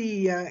thank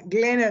the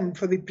Glennon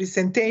for the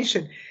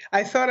presentation.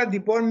 I thought at the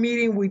board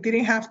meeting we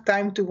didn't have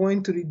time to go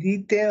into the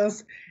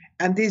details,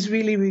 and this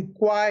really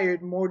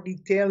required more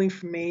detailed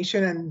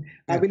information and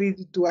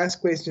ability to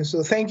ask questions.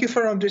 So thank you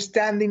for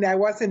understanding.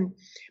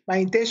 My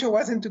intention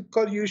wasn't to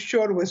cut you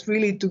short, was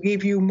really to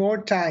give you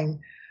more time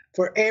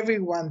for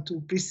everyone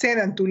to present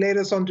and to let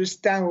us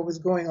understand what was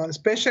going on,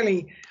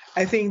 especially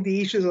I think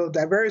the issues of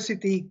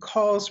diversity,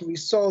 cost,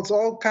 results,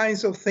 all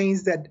kinds of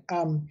things that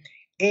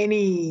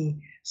any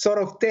sort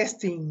of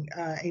testing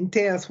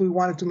entails. We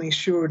wanted to make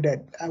sure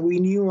that we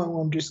knew and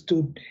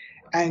understood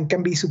and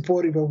can be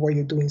supportive of what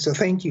you're doing. So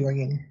thank you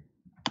again.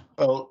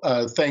 Well,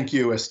 thank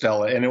you,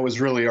 Estella. And it was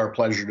really our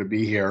pleasure to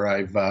be here.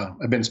 I've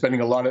been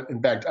spending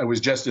in fact, I was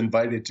just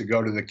invited to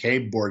go to the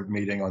CABE board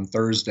meeting on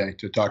Thursday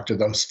to talk to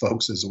those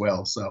folks as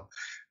well. So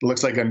it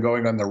looks like I'm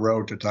going on the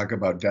road to talk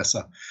about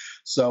DESA.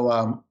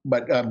 So,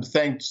 but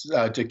thanks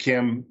to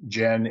Kim,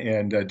 Jen,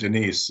 and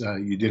Denise.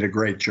 You did a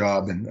great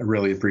job, and I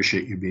really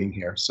appreciate you being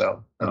here.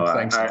 So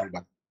thanks,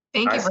 everybody.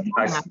 Thank you for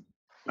having us.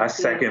 I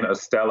second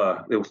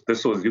Estella.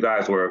 You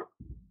guys were,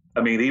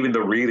 I mean, even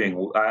the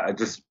reading, I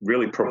just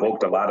really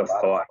provoked a lot of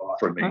thought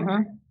for me.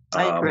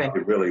 I agree.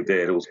 It really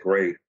did. It was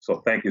great. So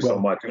thank you so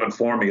much. You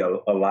informed me a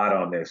lot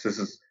on this. This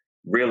is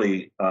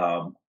really,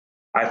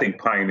 I think,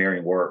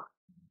 pioneering work.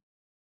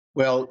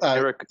 Well,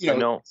 Eric,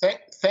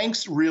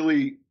 thanks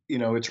really,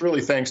 it's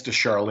really thanks to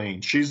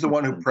Charlene. She's the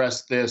one who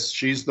pressed this.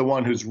 She's the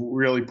one who's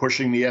really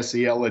pushing the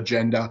SEL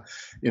agenda.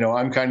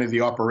 I'm kind of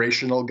the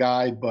operational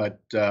guy, but,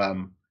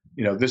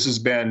 this has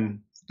been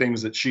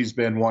things that she's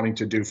been wanting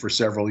to do for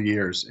several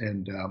years.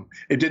 And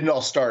it didn't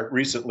all start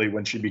recently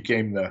when she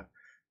became the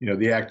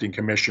acting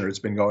commissioner. It's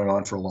been going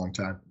on for a long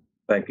time.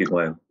 Thank you,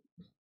 Glenn.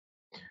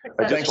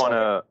 I just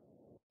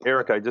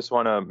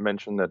want to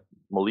mention that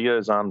Malia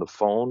is on the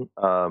phone.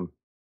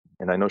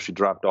 And I know she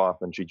dropped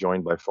off and she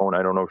joined by phone.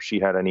 I don't know if she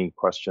had any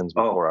questions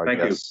before our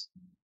guests.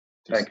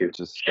 Thank you.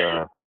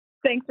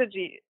 Thanks,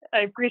 Ajit.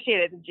 I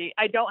appreciate it, Ajit.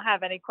 I don't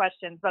have any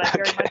questions, but I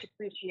very much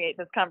appreciate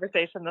this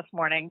conversation this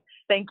morning.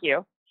 Thank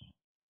you.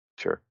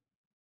 Sure.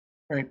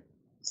 All right.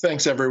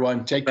 Thanks,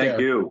 everyone. Take care.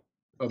 Thank you.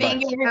 Bye-bye.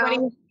 Thank you, everybody.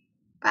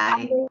 Bye.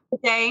 Have a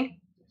good day.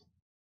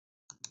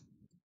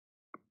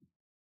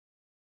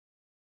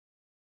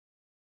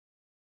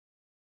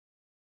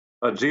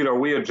 Ajit, are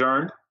we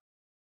adjourned?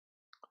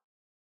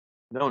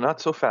 No,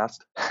 not so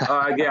fast.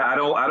 Yeah, I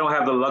don't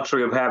have the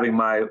luxury of having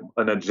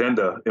an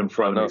agenda in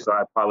front of me, so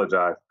I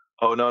apologize.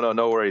 Oh,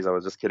 no worries. I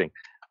was just kidding.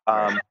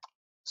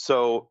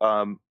 So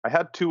I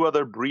had two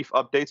other brief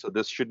updates, so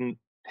this shouldn't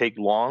take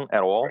long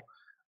at all.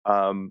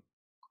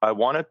 I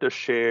wanted to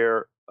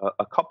share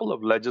a couple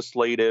of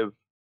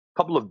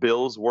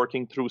bills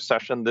working through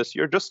session this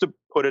year, just to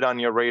put it on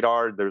your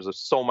radar. There's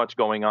so much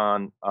going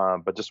on,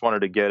 but just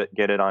wanted to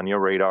get it on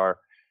your radar.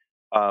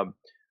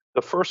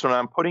 The first one,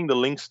 I'm putting the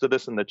links to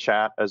this in the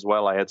chat as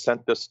well. I had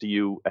sent this to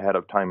you ahead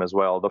of time as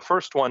well. The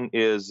first one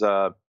is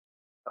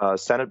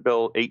Senate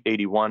Bill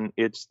 881.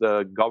 It's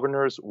the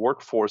governor's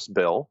workforce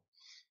bill.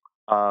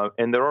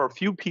 And there are a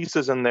few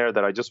pieces in there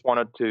that I just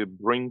wanted to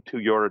bring to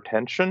your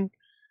attention,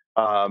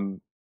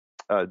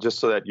 just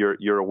so that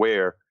you're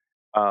aware.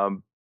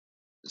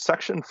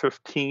 Section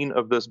 15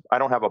 of this, I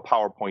don't have a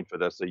PowerPoint for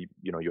this, so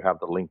you have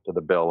the link to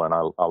the bill, and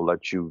I'll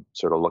let you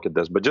sort of look at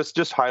this, but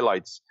just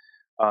highlights.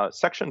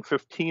 Section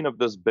 15 of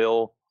this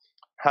bill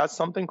has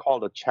something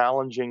called a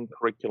challenging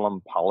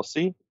curriculum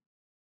policy.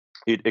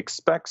 It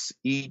expects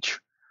each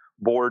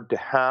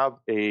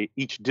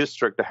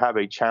district to have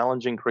a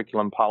challenging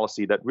curriculum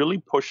policy that really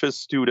pushes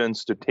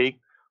students to take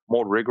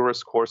more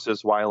rigorous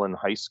courses while in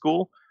high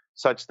school,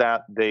 such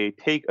that they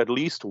take at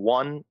least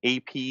one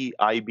AP,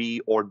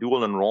 IB, or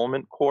dual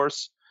enrollment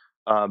course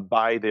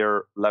by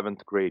their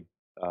 11th grade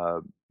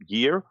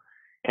year.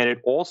 And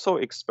it also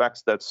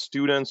expects that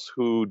students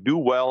who do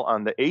well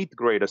on the 8th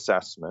grade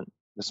assessment,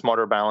 the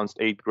Smarter Balanced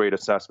 8th grade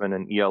assessment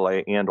in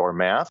ELA and or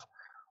math,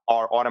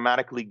 are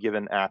automatically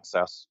given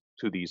access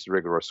to these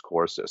rigorous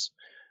courses.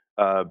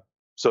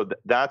 So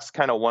that's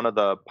kind of one of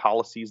the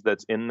policies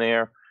that's in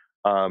there,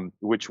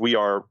 which we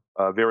are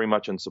very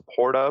much in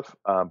support of,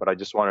 but I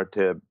just wanted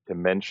to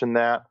mention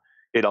that.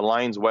 It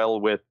aligns well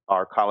with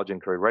our college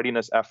and career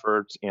readiness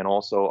efforts and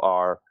also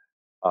our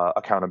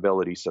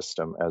accountability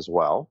system as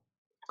well.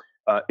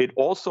 It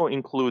also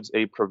includes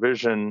a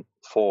provision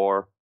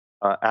for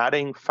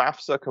adding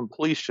FAFSA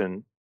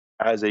completion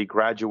as a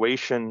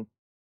graduation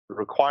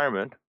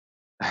requirement.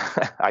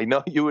 I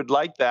know you would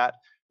like that,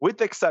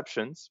 with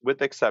exceptions,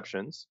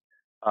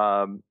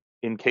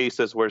 in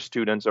cases where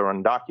students are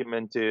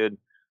undocumented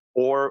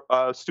or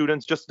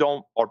students just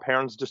don't, or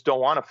parents just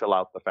don't want to fill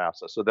out the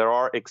FAFSA. So there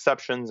are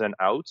exceptions and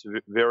outs,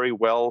 very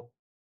well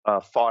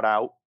thought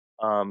out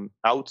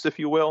outs, if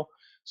you will.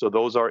 So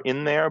those are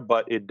in there,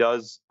 but it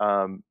does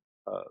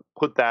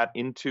put that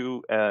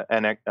into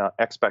an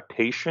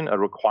expectation, a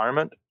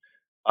requirement.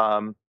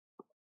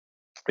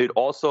 It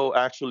also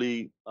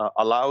actually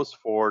allows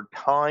for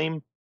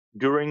time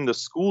during the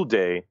school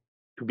day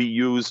to be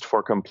used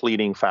for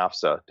completing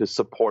FAFSA, to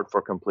support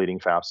for completing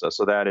FAFSA,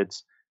 so that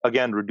it's,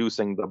 again,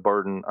 reducing the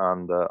burden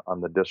on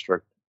the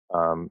district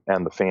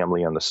and the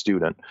family and the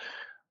student.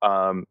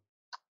 The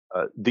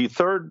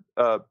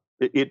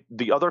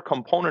other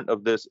component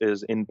of this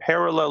is, in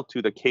parallel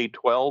to the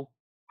K-12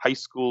 high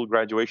school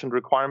graduation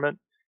requirement,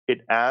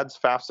 it adds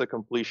FAFSA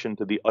completion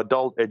to the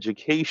adult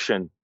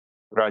education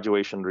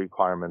graduation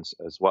requirements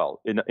as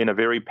well, in a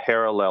very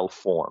parallel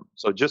form.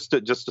 So just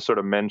to sort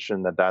of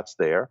mention that that's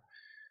there.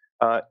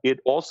 It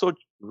also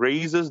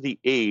raises the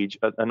age.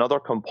 Another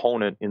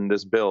component in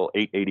this bill,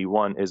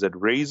 881, is it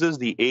raises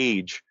the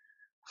age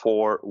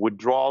for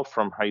withdrawal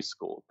from high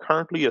school.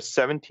 Currently, a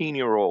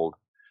 17-year-old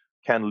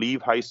can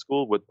leave high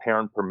school with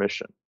parent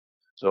permission.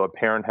 So a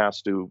parent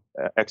has to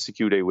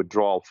execute a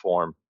withdrawal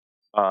form.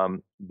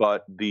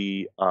 But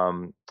this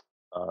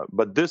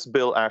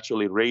bill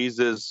actually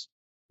raises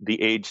the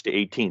age to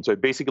 18. So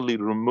it basically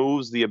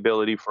removes the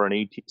ability for an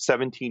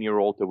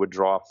 17-year-old to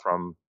withdraw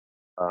from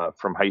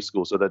from high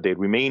school so that they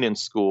remain in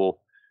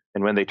school.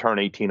 And when they turn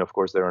 18, of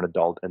course, they're an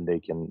adult and they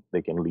can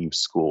leave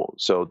school.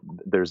 So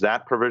there's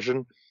that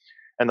provision.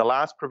 And the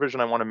last provision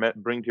I want to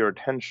bring to your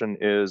attention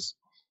is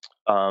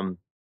on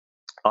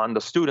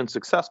the student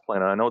success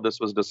plan. And I know this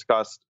was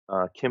discussed.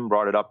 Kim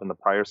brought it up in the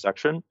prior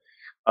section.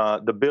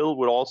 The bill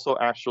would also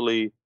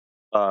actually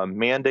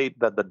mandate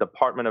that the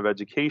Department of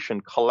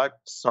Education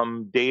collect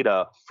some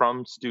data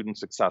from student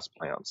success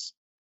plans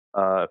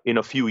in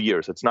a few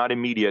years. It's not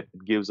immediate.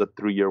 It gives a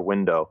 3-year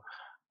window.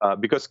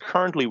 Because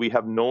currently we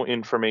have no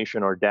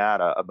information or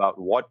data about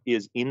what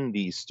is in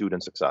these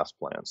student success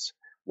plans.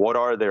 What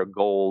are their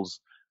goals?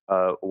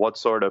 What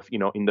sort of,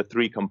 in the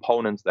 3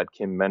 components that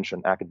Kim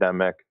mentioned,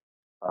 academic,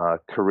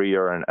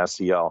 career, and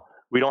SEL.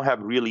 We don't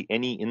have really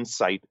any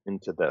insight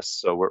into this.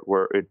 So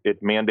it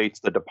mandates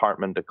the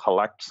department to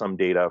collect some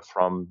data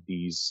from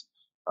these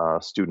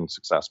student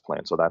success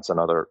plans. So that's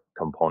another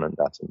component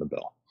that's in the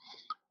bill.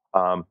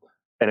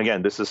 And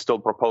again, this is still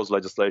proposed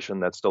legislation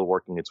that's still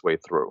working its way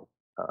through.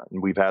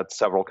 And we've had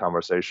several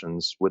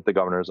conversations with the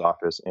governor's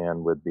office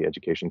and with the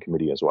education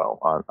committee as well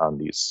on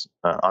this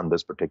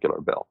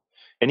particular bill.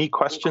 Any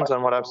questions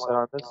on what I've said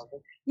on this?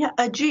 Yeah,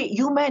 G,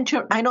 you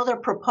mentioned, I know they're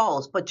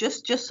proposed, but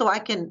just so I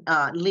can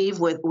leave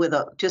with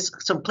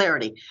just some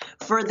clarity.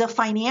 For the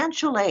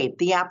financial aid,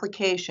 the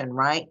application,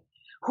 right?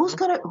 Who's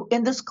going to,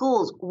 in the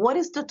schools, what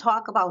is the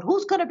talk about?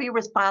 Who's going to be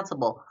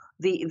responsible?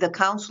 The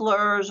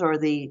counselors or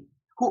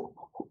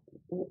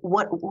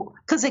what?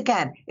 Because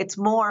again, it's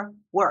more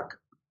work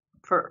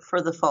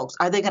for the folks.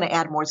 Are they going to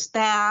add more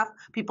staff,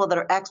 people that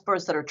are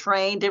experts that are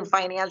trained in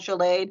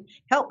financial aid?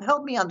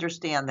 Help me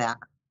understand that.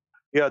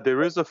 Yeah,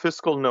 there is a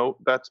fiscal note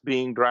that's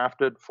being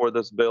drafted for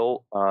this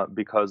bill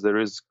because there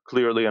is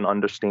clearly an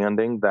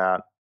understanding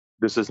that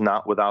this is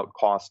not without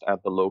cost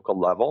at the local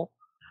level.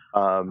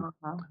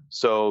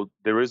 So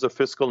there is a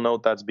fiscal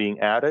note that's being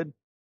added.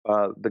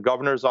 The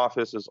governor's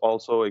office is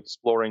also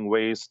exploring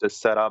ways to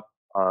set up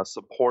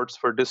supports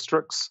for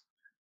districts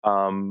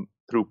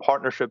through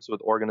partnerships with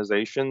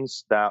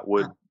organizations that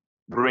would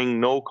bring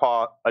no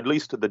cost, at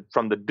least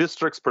from the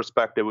district's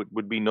perspective, it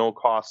would be no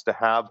cost to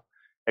have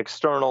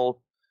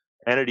external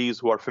entities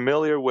who are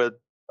familiar with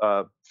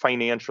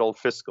financial,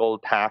 fiscal,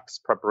 tax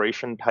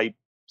preparation type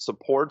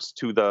supports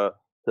to the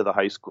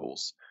high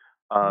schools.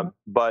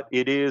 But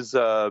it is,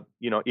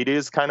 it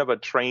is kind of a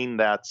train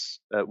that's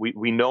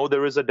we know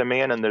there is a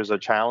demand and there's a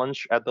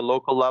challenge at the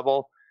local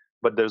level,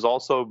 but there's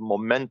also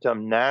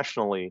momentum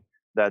nationally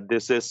that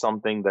this is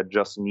something that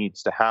just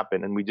needs to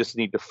happen, and we just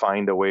need to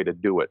find a way to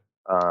do it.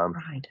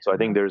 So I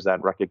think there's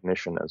that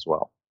recognition as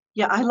well.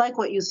 Yeah, I like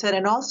what you said,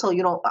 and also,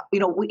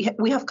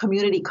 we have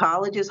community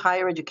colleges,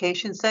 higher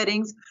education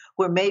settings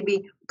where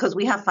maybe because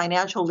we have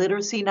financial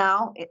literacy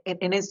now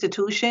in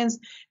institutions,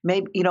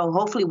 maybe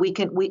hopefully we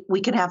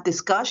can have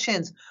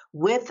discussions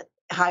with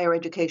higher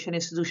education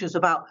institutions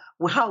about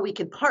how we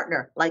can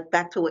partner. Like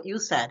back to what you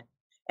said,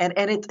 and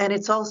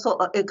it's also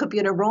it could be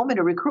an enrollment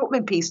or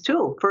recruitment piece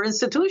too for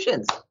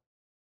institutions.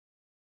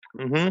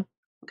 Okay,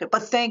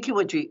 but thank you,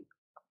 Ajit.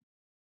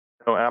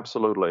 Oh,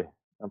 absolutely.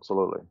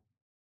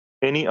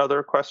 Any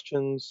other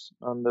questions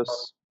on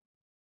this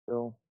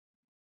bill?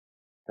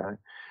 Okay.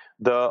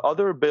 The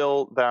other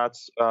bill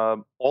that's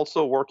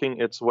also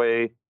working its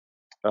way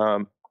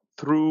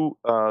through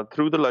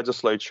the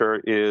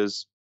legislature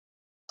is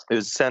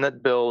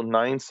Senate Bill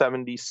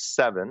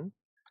 977.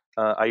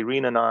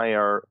 Irene and I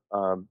are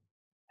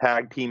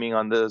tag teaming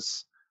on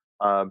this,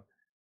 and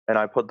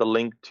I put the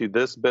link to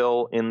this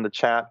bill in the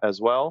chat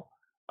as well.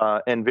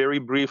 And very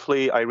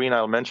briefly, Irene,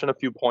 I'll mention a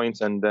few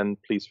points, and then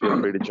please feel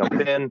free to jump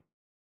in.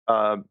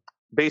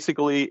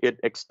 Basically, it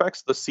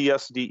expects the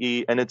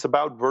CSDE, and it's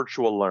about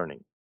virtual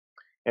learning.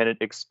 And it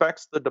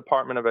expects the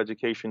Department of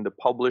Education to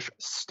publish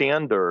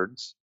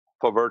standards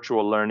for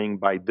virtual learning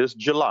by this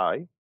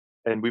July.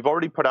 And we've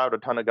already put out a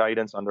ton of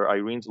guidance under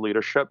Irene's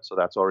leadership, so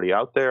that's already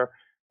out there.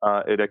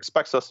 It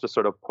expects us to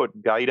sort of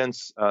put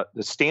guidance,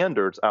 the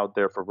standards out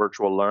there for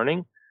virtual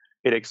learning.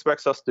 It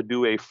expects us to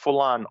do a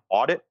full-on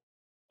audit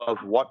of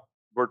what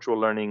virtual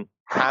learning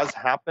has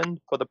happened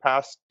for the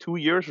past 2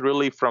 years,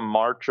 really from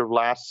March of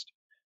last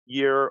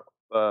year,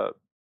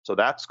 so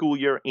that school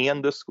year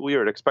and this school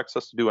year. It expects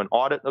us to do an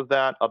audit of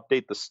that,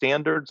 update the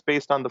standards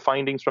based on the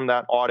findings from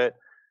that audit.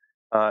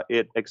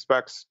 It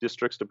expects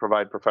districts to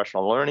provide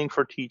professional learning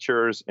for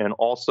teachers, and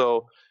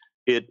also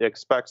it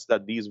expects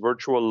that these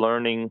virtual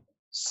learning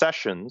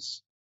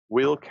sessions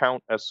will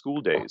count as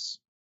school days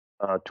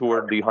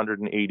toward the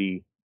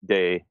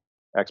 180-day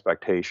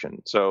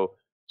expectation. So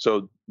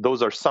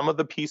those are some of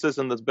the pieces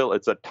in this bill.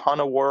 It's a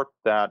ton of work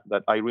that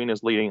Irene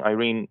is leading.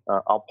 Irene,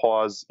 I'll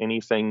pause.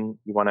 Anything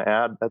you want to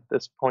add at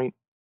this point?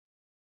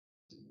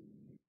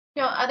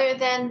 Other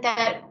than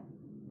that,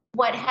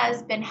 what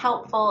has been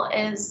helpful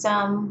is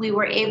we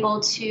were able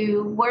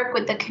to work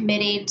with the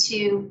committee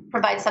to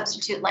provide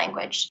substitute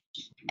language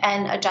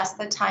and adjust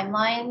the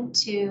timeline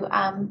to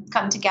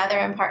come together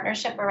in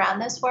partnership around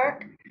this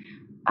work.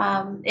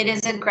 It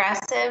is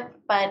aggressive,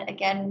 but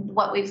again,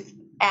 what we've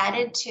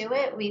added to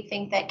it, we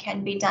think that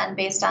can be done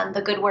based on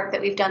the good work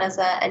that we've done as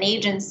an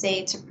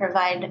agency to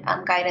provide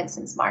guidance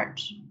since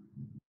March.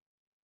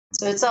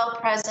 So it's all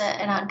present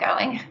and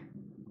ongoing.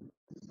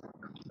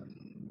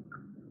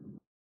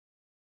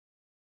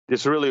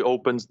 This really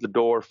opens the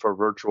door for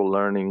virtual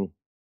learning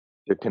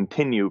to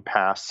continue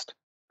past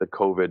the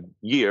COVID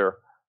year,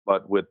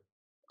 but with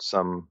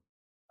some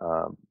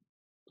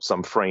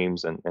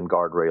frames and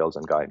guardrails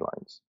and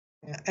guidelines.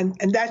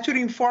 And that should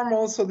inform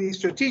also the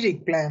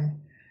strategic plan,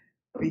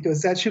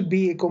 because that should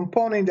be a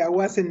component that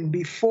wasn't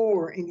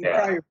before in the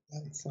prior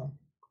plan. So,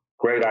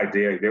 great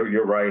idea.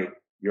 You're right.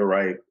 You're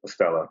right,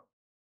 Estella.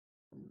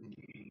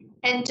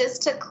 And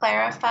just to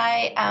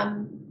clarify,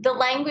 the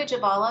language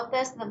of all of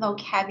this, the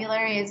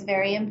vocabulary is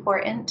very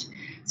important.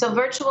 So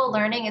virtual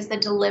learning is the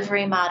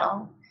delivery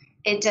model.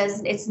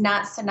 It's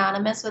not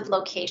synonymous with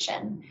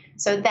location.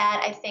 So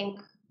that, I think,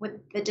 with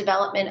the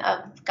development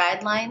of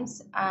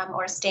guidelines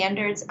or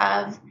standards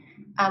of,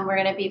 we're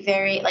going to be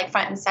very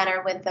front and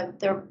center with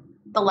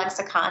the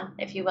lexicon,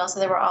 if you will, so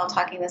that we're all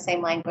talking the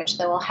same language,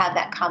 that we'll have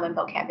that common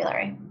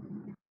vocabulary.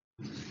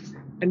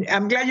 And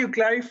I'm glad you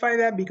clarify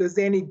that, because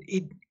then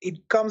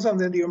it comes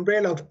under the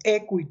umbrella of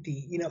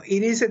equity.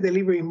 It is a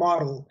delivery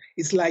model.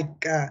 It's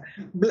like a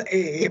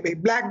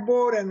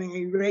blackboard and an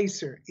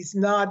eraser. It's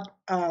not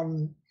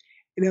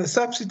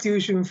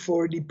substitution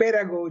for the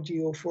pedagogy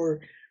or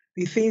for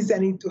the things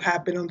that need to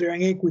happen under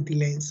an equity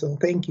lens. So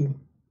thank you.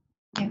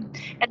 Yeah.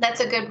 And that's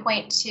a good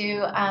point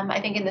too. I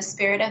think in the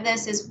spirit of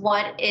this is,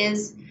 what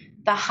is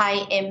the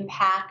high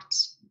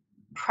impact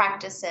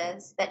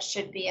practices that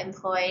should be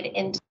employed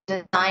in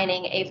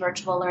designing a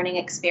virtual learning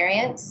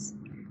experience?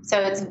 So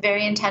it's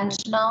very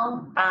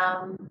intentional.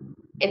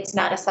 It's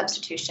not a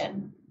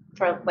substitution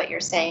for what you're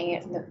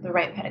saying, the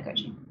right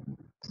pedagogy.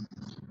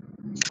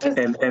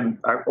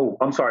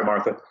 I'm sorry,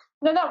 Martha.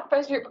 No,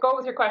 go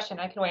with your question.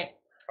 I can wait.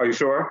 Are you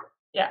sure?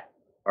 Yeah.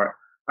 All right.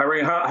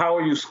 Irene, how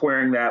are you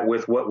squaring that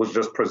with what was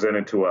just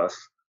presented to us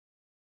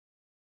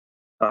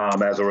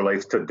as it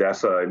relates to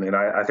DESA? And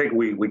I think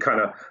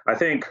I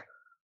think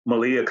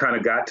Malia kind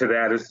of got to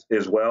that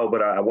as well,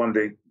 but I wanted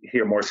to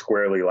hear more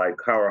squarely,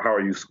 how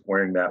are you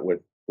squaring that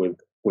with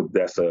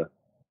DESA?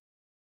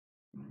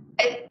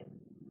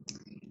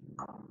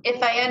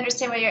 If I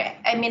understand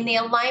the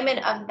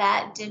alignment of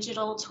that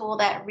digital tool,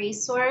 that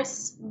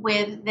resource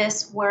with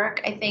this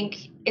work, I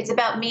think it's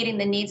about meeting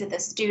the needs of the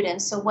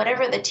students. So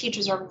whatever the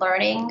teachers are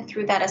learning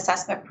through that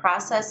assessment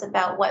process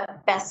about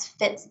what best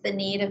fits the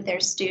need of their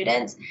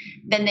students,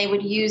 then they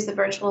would use the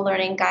virtual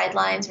learning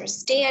guidelines or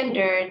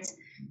standards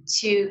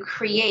to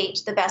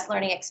create the best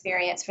learning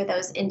experience for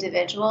those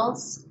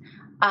individuals.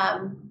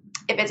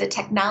 If it's a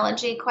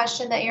technology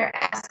question that you're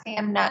asking,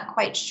 I'm not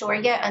quite sure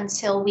yet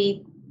until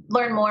we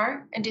learn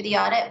more and do the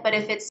audit. But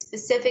if it's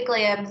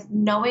specifically of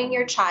knowing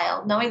your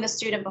child, knowing the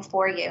student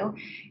before you,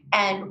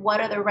 and what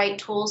are the right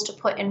tools to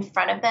put in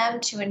front of them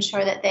to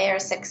ensure that they are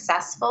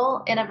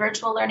successful in a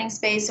virtual learning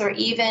space, or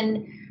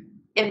even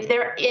if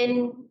they're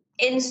in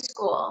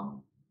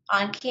school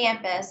on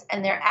campus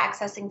and they're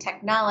accessing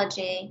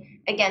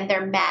technology, again,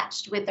 they're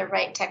matched with the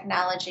right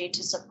technology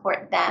to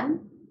support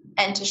them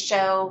and to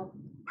show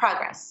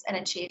progress and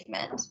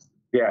achievement.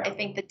 Yeah. I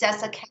think the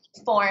DESA can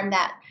inform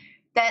that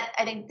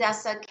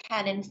DESA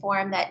can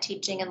inform that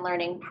teaching and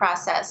learning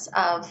process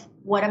of,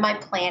 what am I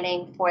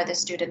planning for the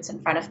students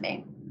in front of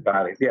me?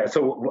 Got it. Yeah.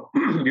 So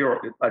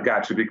I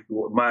got you.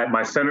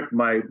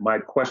 My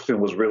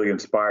question was really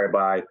inspired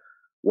by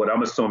what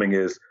I'm assuming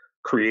is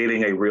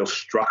creating a real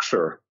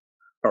structure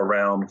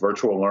around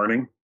virtual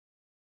learning,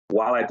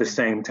 while at the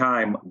same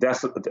time,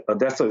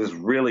 DESA is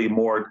really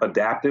more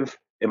adaptive,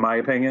 in my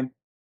opinion,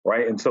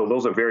 right? And so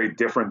those are very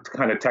different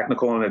kind of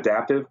technical and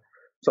adaptive.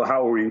 So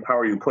how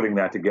are you putting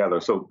that together?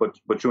 So,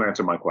 but you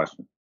answered my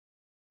question.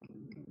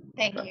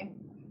 Thank you.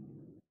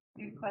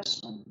 Good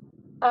question.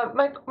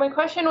 My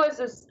question was,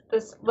 is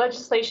this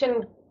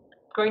legislation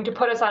going to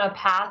put us on a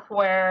path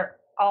where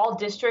all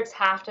districts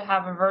have to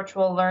have a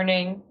virtual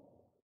learning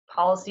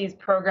policies,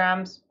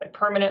 programs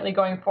permanently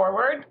going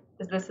forward?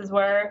 This is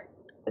where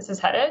this is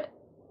headed?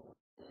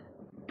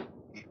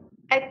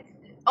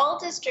 All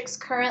districts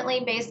currently,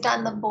 based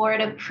on the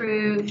board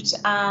approved,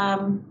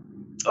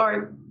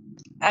 or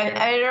I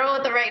don't know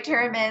what the right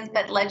term is,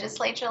 but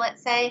legislature,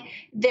 let's say,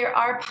 there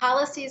are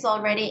policies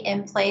already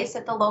in place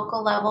at the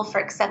local level for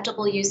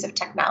acceptable use of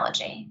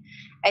technology.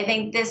 I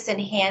think this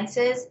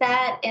enhances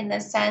that in the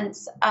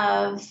sense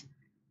of,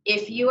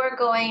 if you are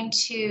going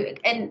to,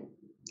 and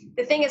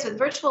the thing is with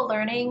virtual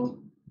learning,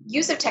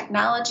 use of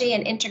technology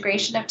and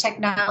integration of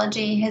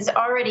technology has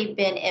already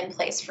been in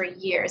place for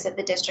years at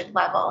the district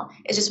level.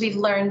 It's just we've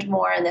learned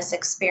more in this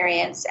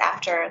experience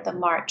after the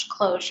March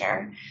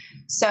closure.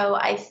 So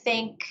I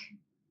think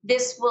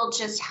this will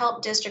just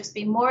help districts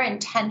be more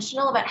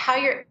intentional about how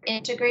you're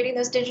integrating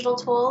those digital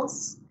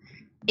tools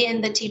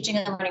in the teaching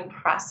and learning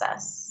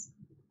process.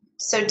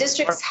 So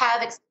districts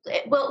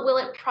will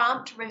it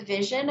prompt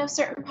revision of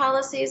certain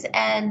policies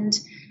and,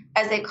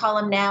 as they call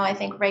them now, I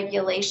think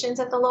regulations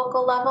at the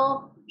local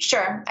level?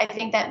 Sure, I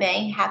think that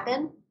may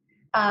happen.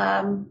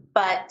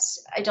 but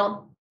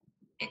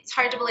it's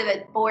hard to believe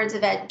that boards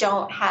of ed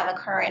don't have a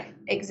current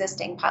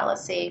existing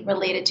policy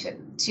related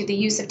to the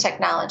use of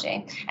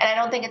technology. And I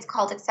don't think it's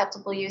called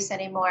acceptable use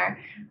anymore.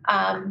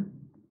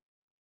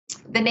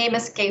 The name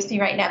escapes me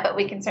right now, but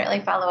we can certainly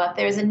follow up.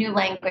 There's a new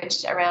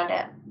language around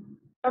it.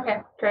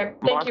 Okay, great.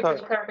 Thank you for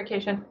the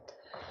clarification.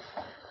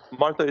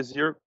 Martha, is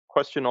your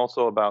question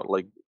also about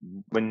like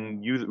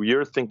when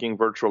you're thinking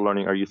virtual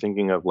learning, are you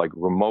thinking of like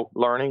remote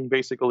learning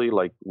basically?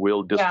 Like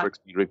will districts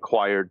be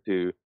required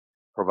to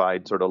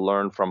provide sort of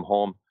learn from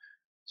home?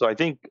 So I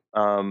think,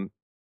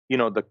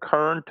 the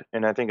current,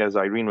 and I think as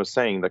Irene was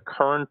saying, the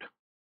current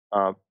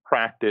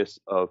practice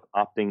of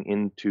opting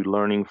into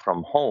learning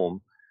from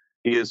home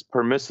is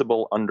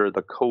permissible under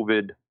the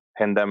COVID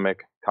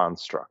pandemic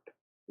construct,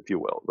 if you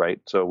will, right?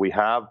 So we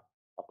have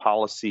a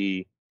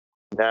policy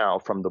now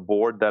from the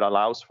board that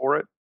allows for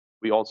it.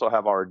 We also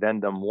have our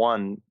addendum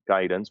 1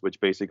 guidance, which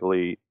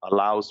basically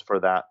allows for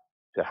that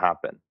to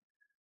happen.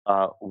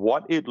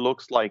 What it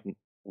looks like,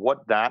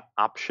 what that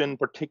option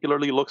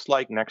particularly looks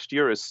like next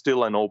year is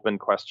still an open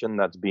question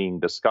that's being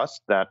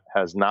discussed, that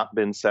has not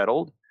been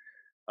settled.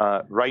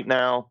 Right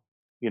now,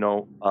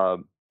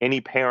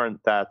 any parent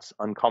that's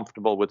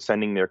uncomfortable with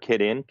sending their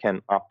kid in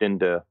can opt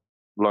into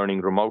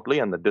learning remotely,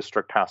 and the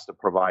district has to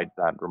provide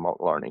that remote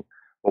learning.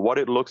 But what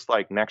it looks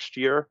like next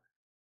year,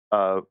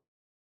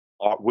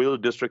 will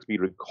districts be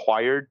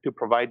required to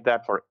provide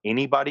that for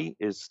anybody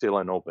is still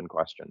an open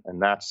question, and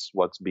that's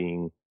what's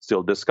being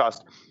still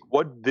discussed.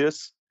 What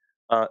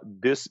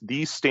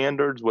these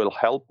standards will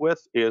help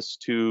with is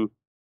to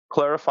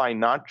clarify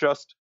not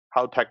just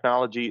how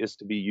technology is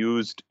to be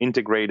used,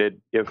 integrated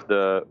if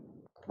the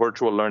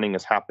virtual learning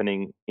is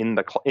happening in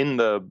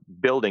the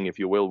building, if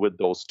you will, with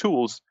those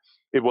tools.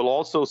 It will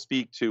also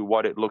speak to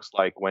what it looks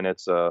like when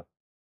it's a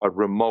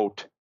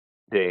remote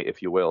day,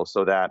 if you will,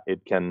 so that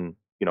it can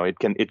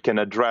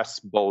address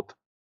both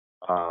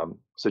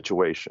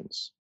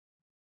situations.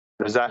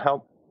 Does that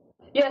help?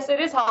 Yes, it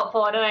is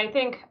helpful. And I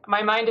think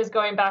my mind is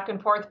going back and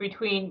forth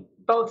between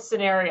both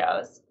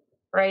scenarios,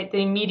 right? The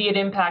immediate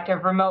impact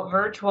of remote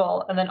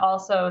virtual, and then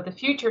also the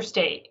future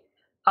state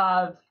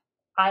of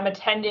I'm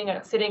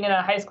sitting in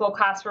a high school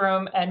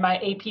classroom and my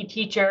AP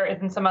teacher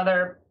is in some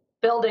other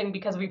building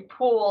because we've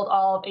pooled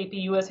all of AP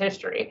US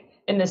history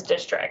in this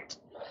district,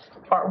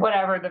 or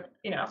whatever the,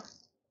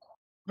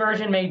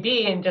 version may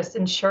be, and just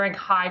ensuring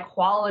high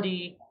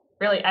quality,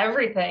 really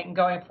everything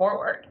going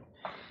forward.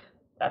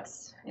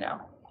 That's,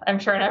 I'm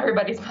sure in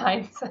everybody's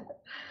minds.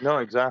 No,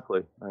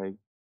 exactly. I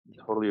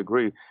totally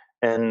agree.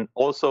 And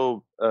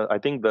also, I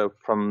think to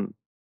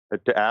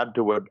add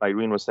to what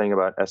Irene was saying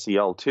about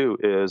SEL too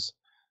is,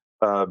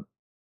 and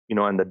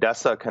the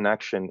DESA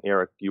connection,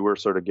 Eric, you were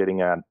sort of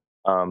getting at,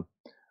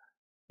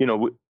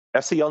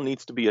 SEL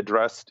needs to be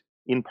addressed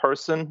in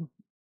person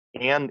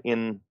and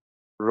in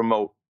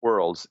remote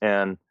worlds.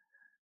 And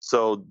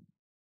so,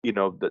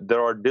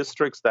 there are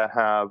districts that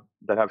have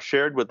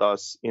shared with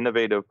us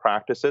innovative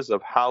practices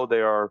of how they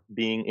are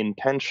being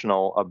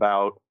intentional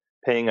about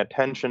paying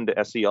attention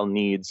to SEL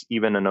needs,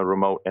 even in a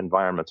remote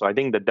environment. So I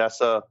think the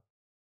DESA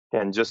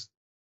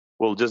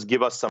will just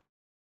give us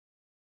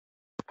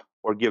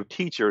or give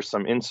teachers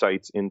some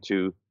insights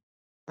into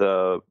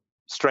the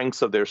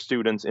strengths of their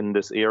students in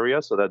this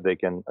area so that they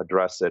can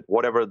address it,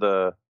 whatever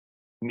the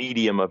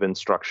medium of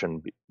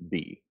instruction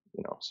be,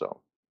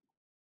 so.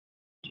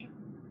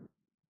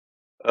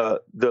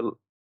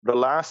 The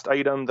last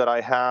item that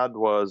I had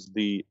was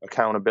the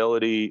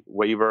accountability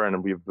waiver,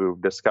 and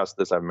we've discussed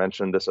this. I've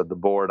mentioned this at the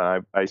board.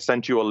 I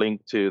sent you a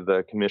link to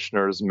the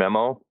commissioner's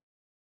memo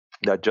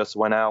that just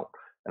went out,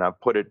 and I've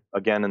put it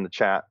again in the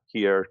chat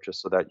here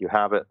just so that you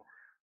have it.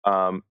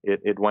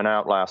 It went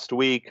out last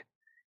week.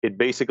 It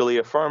basically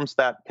affirms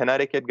that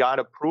Connecticut got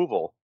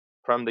approval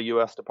from the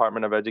U.S.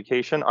 Department of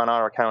Education on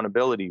our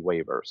accountability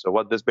waiver. So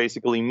what this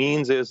basically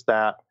means is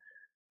that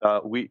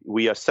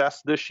we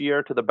assess this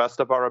year to the best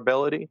of our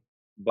ability,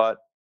 but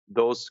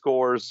those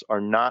scores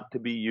are not to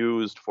be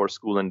used for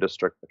school and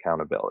district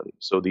accountability.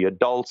 So the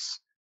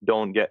adults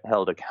don't get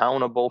held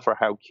accountable for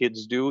how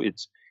kids do.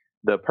 It's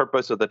the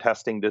purpose of the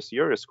testing this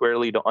year is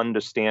squarely to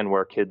understand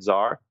where kids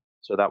are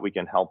so that we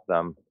can help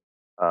them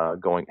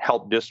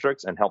help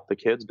districts and help the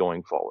kids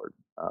going forward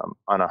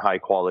on a high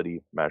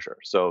quality measure.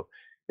 So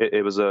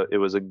it was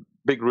a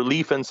big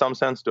relief in some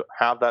sense to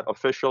have that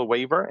official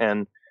waiver,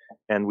 and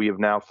we have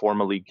now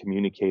formally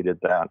communicated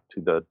that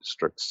to the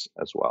districts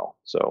as well.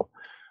 So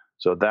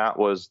that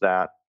was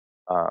that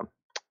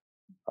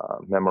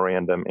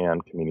memorandum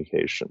and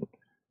communication.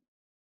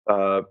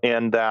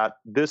 And that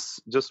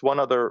just one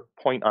other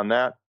point on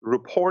that,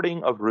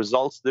 reporting of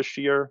results this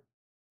year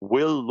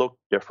will look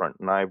different.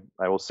 And I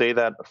will say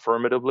that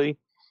affirmatively.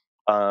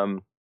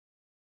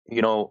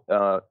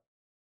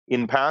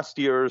 In past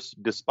years,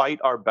 despite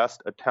our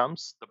best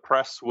attempts, the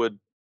press would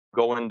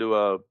go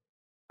into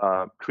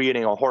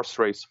creating a horse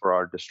race for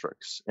our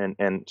districts,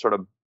 and sort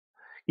of,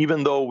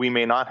 even though we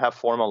may not have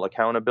formal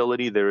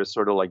accountability, there is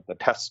sort of like the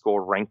test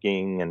score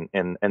ranking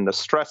and the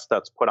stress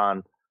that's put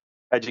on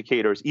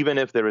educators, even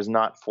if there is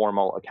not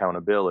formal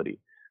accountability.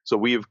 So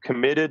we have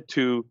committed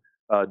to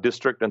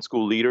district and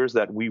school leaders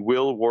that we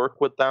will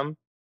work with them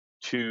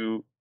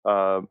to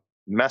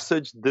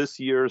message this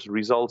year's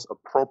results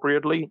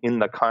appropriately in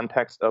the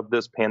context of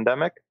this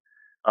pandemic,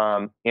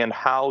 and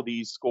how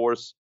these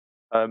scores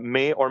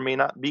may or may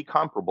not be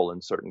comparable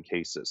in certain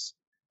cases,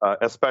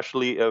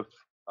 especially if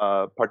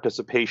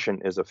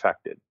participation is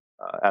affected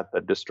at the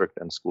district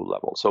and school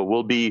level. So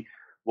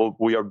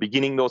we are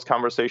beginning those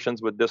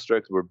conversations with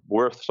districts.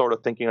 We're sort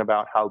of thinking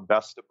about how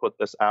best to put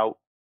this out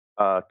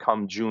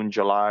come June,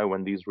 July,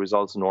 when these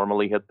results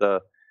normally hit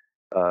the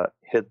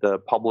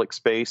public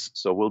space.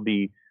 So we'll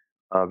be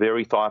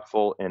very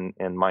thoughtful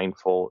and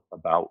mindful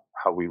about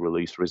how we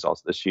release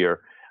results this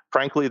year.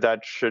 Frankly,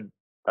 that should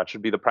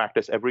be the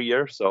practice every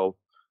year. So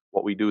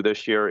what we do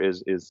this year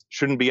is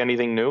shouldn't be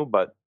anything new,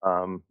 but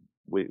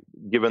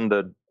given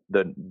the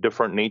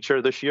different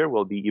nature this year,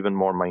 we'll be even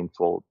more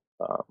mindful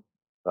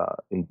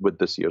with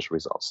this year's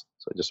results.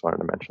 So I just wanted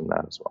to mention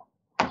that as well.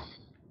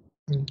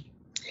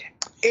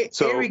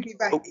 Eric,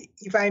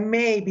 if I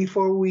may,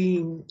 before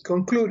we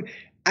conclude,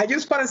 I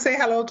just want to say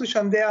hello to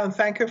Chandel and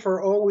thank her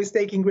for always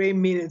taking great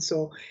minutes.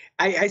 So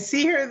I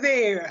see her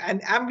there,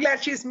 and I'm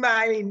glad she's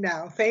smiling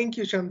now. Thank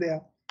you,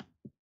 Chandel.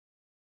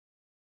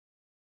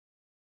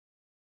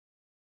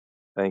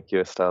 Thank you,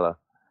 Estela.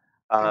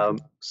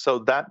 So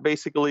that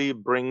basically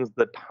brings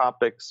the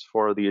topics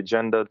for the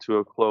agenda to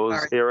a close.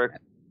 Right. Eric,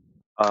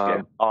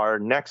 our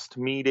next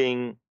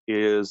meeting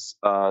is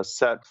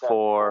set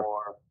for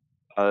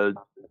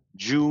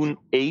June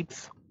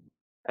 8th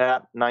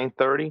at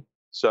 9:30.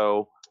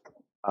 So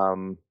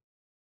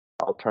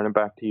I'll turn it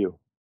back to you.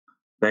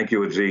 Thank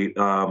you, Ajit.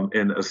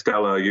 And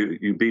Estela,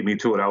 you beat me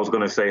to it. I was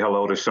going to say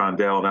hello to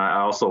Chandel, and I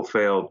also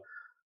failed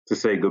to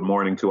say good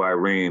morning to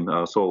Irene.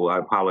 So I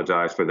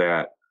apologize for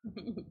that.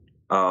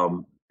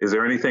 Is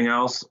there anything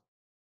else?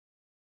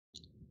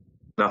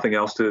 Nothing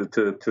else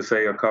to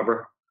say or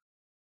cover?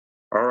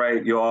 All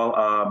right, you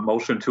all,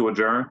 motion to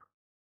adjourn?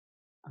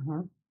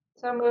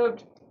 So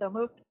moved.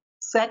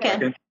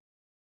 Second.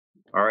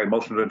 All right,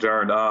 motion to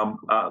adjourn.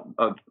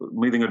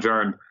 Meeting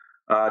adjourned.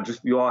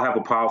 Just you all have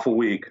a powerful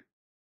week.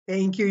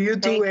 Thank you. You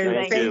too,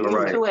 Eric. Thank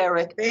you,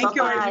 Eric. Thank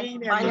you, Bye-bye.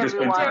 Irene. Bye,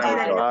 everyone.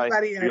 Bye.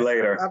 See you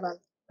later.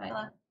 Bye-bye.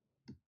 Bye.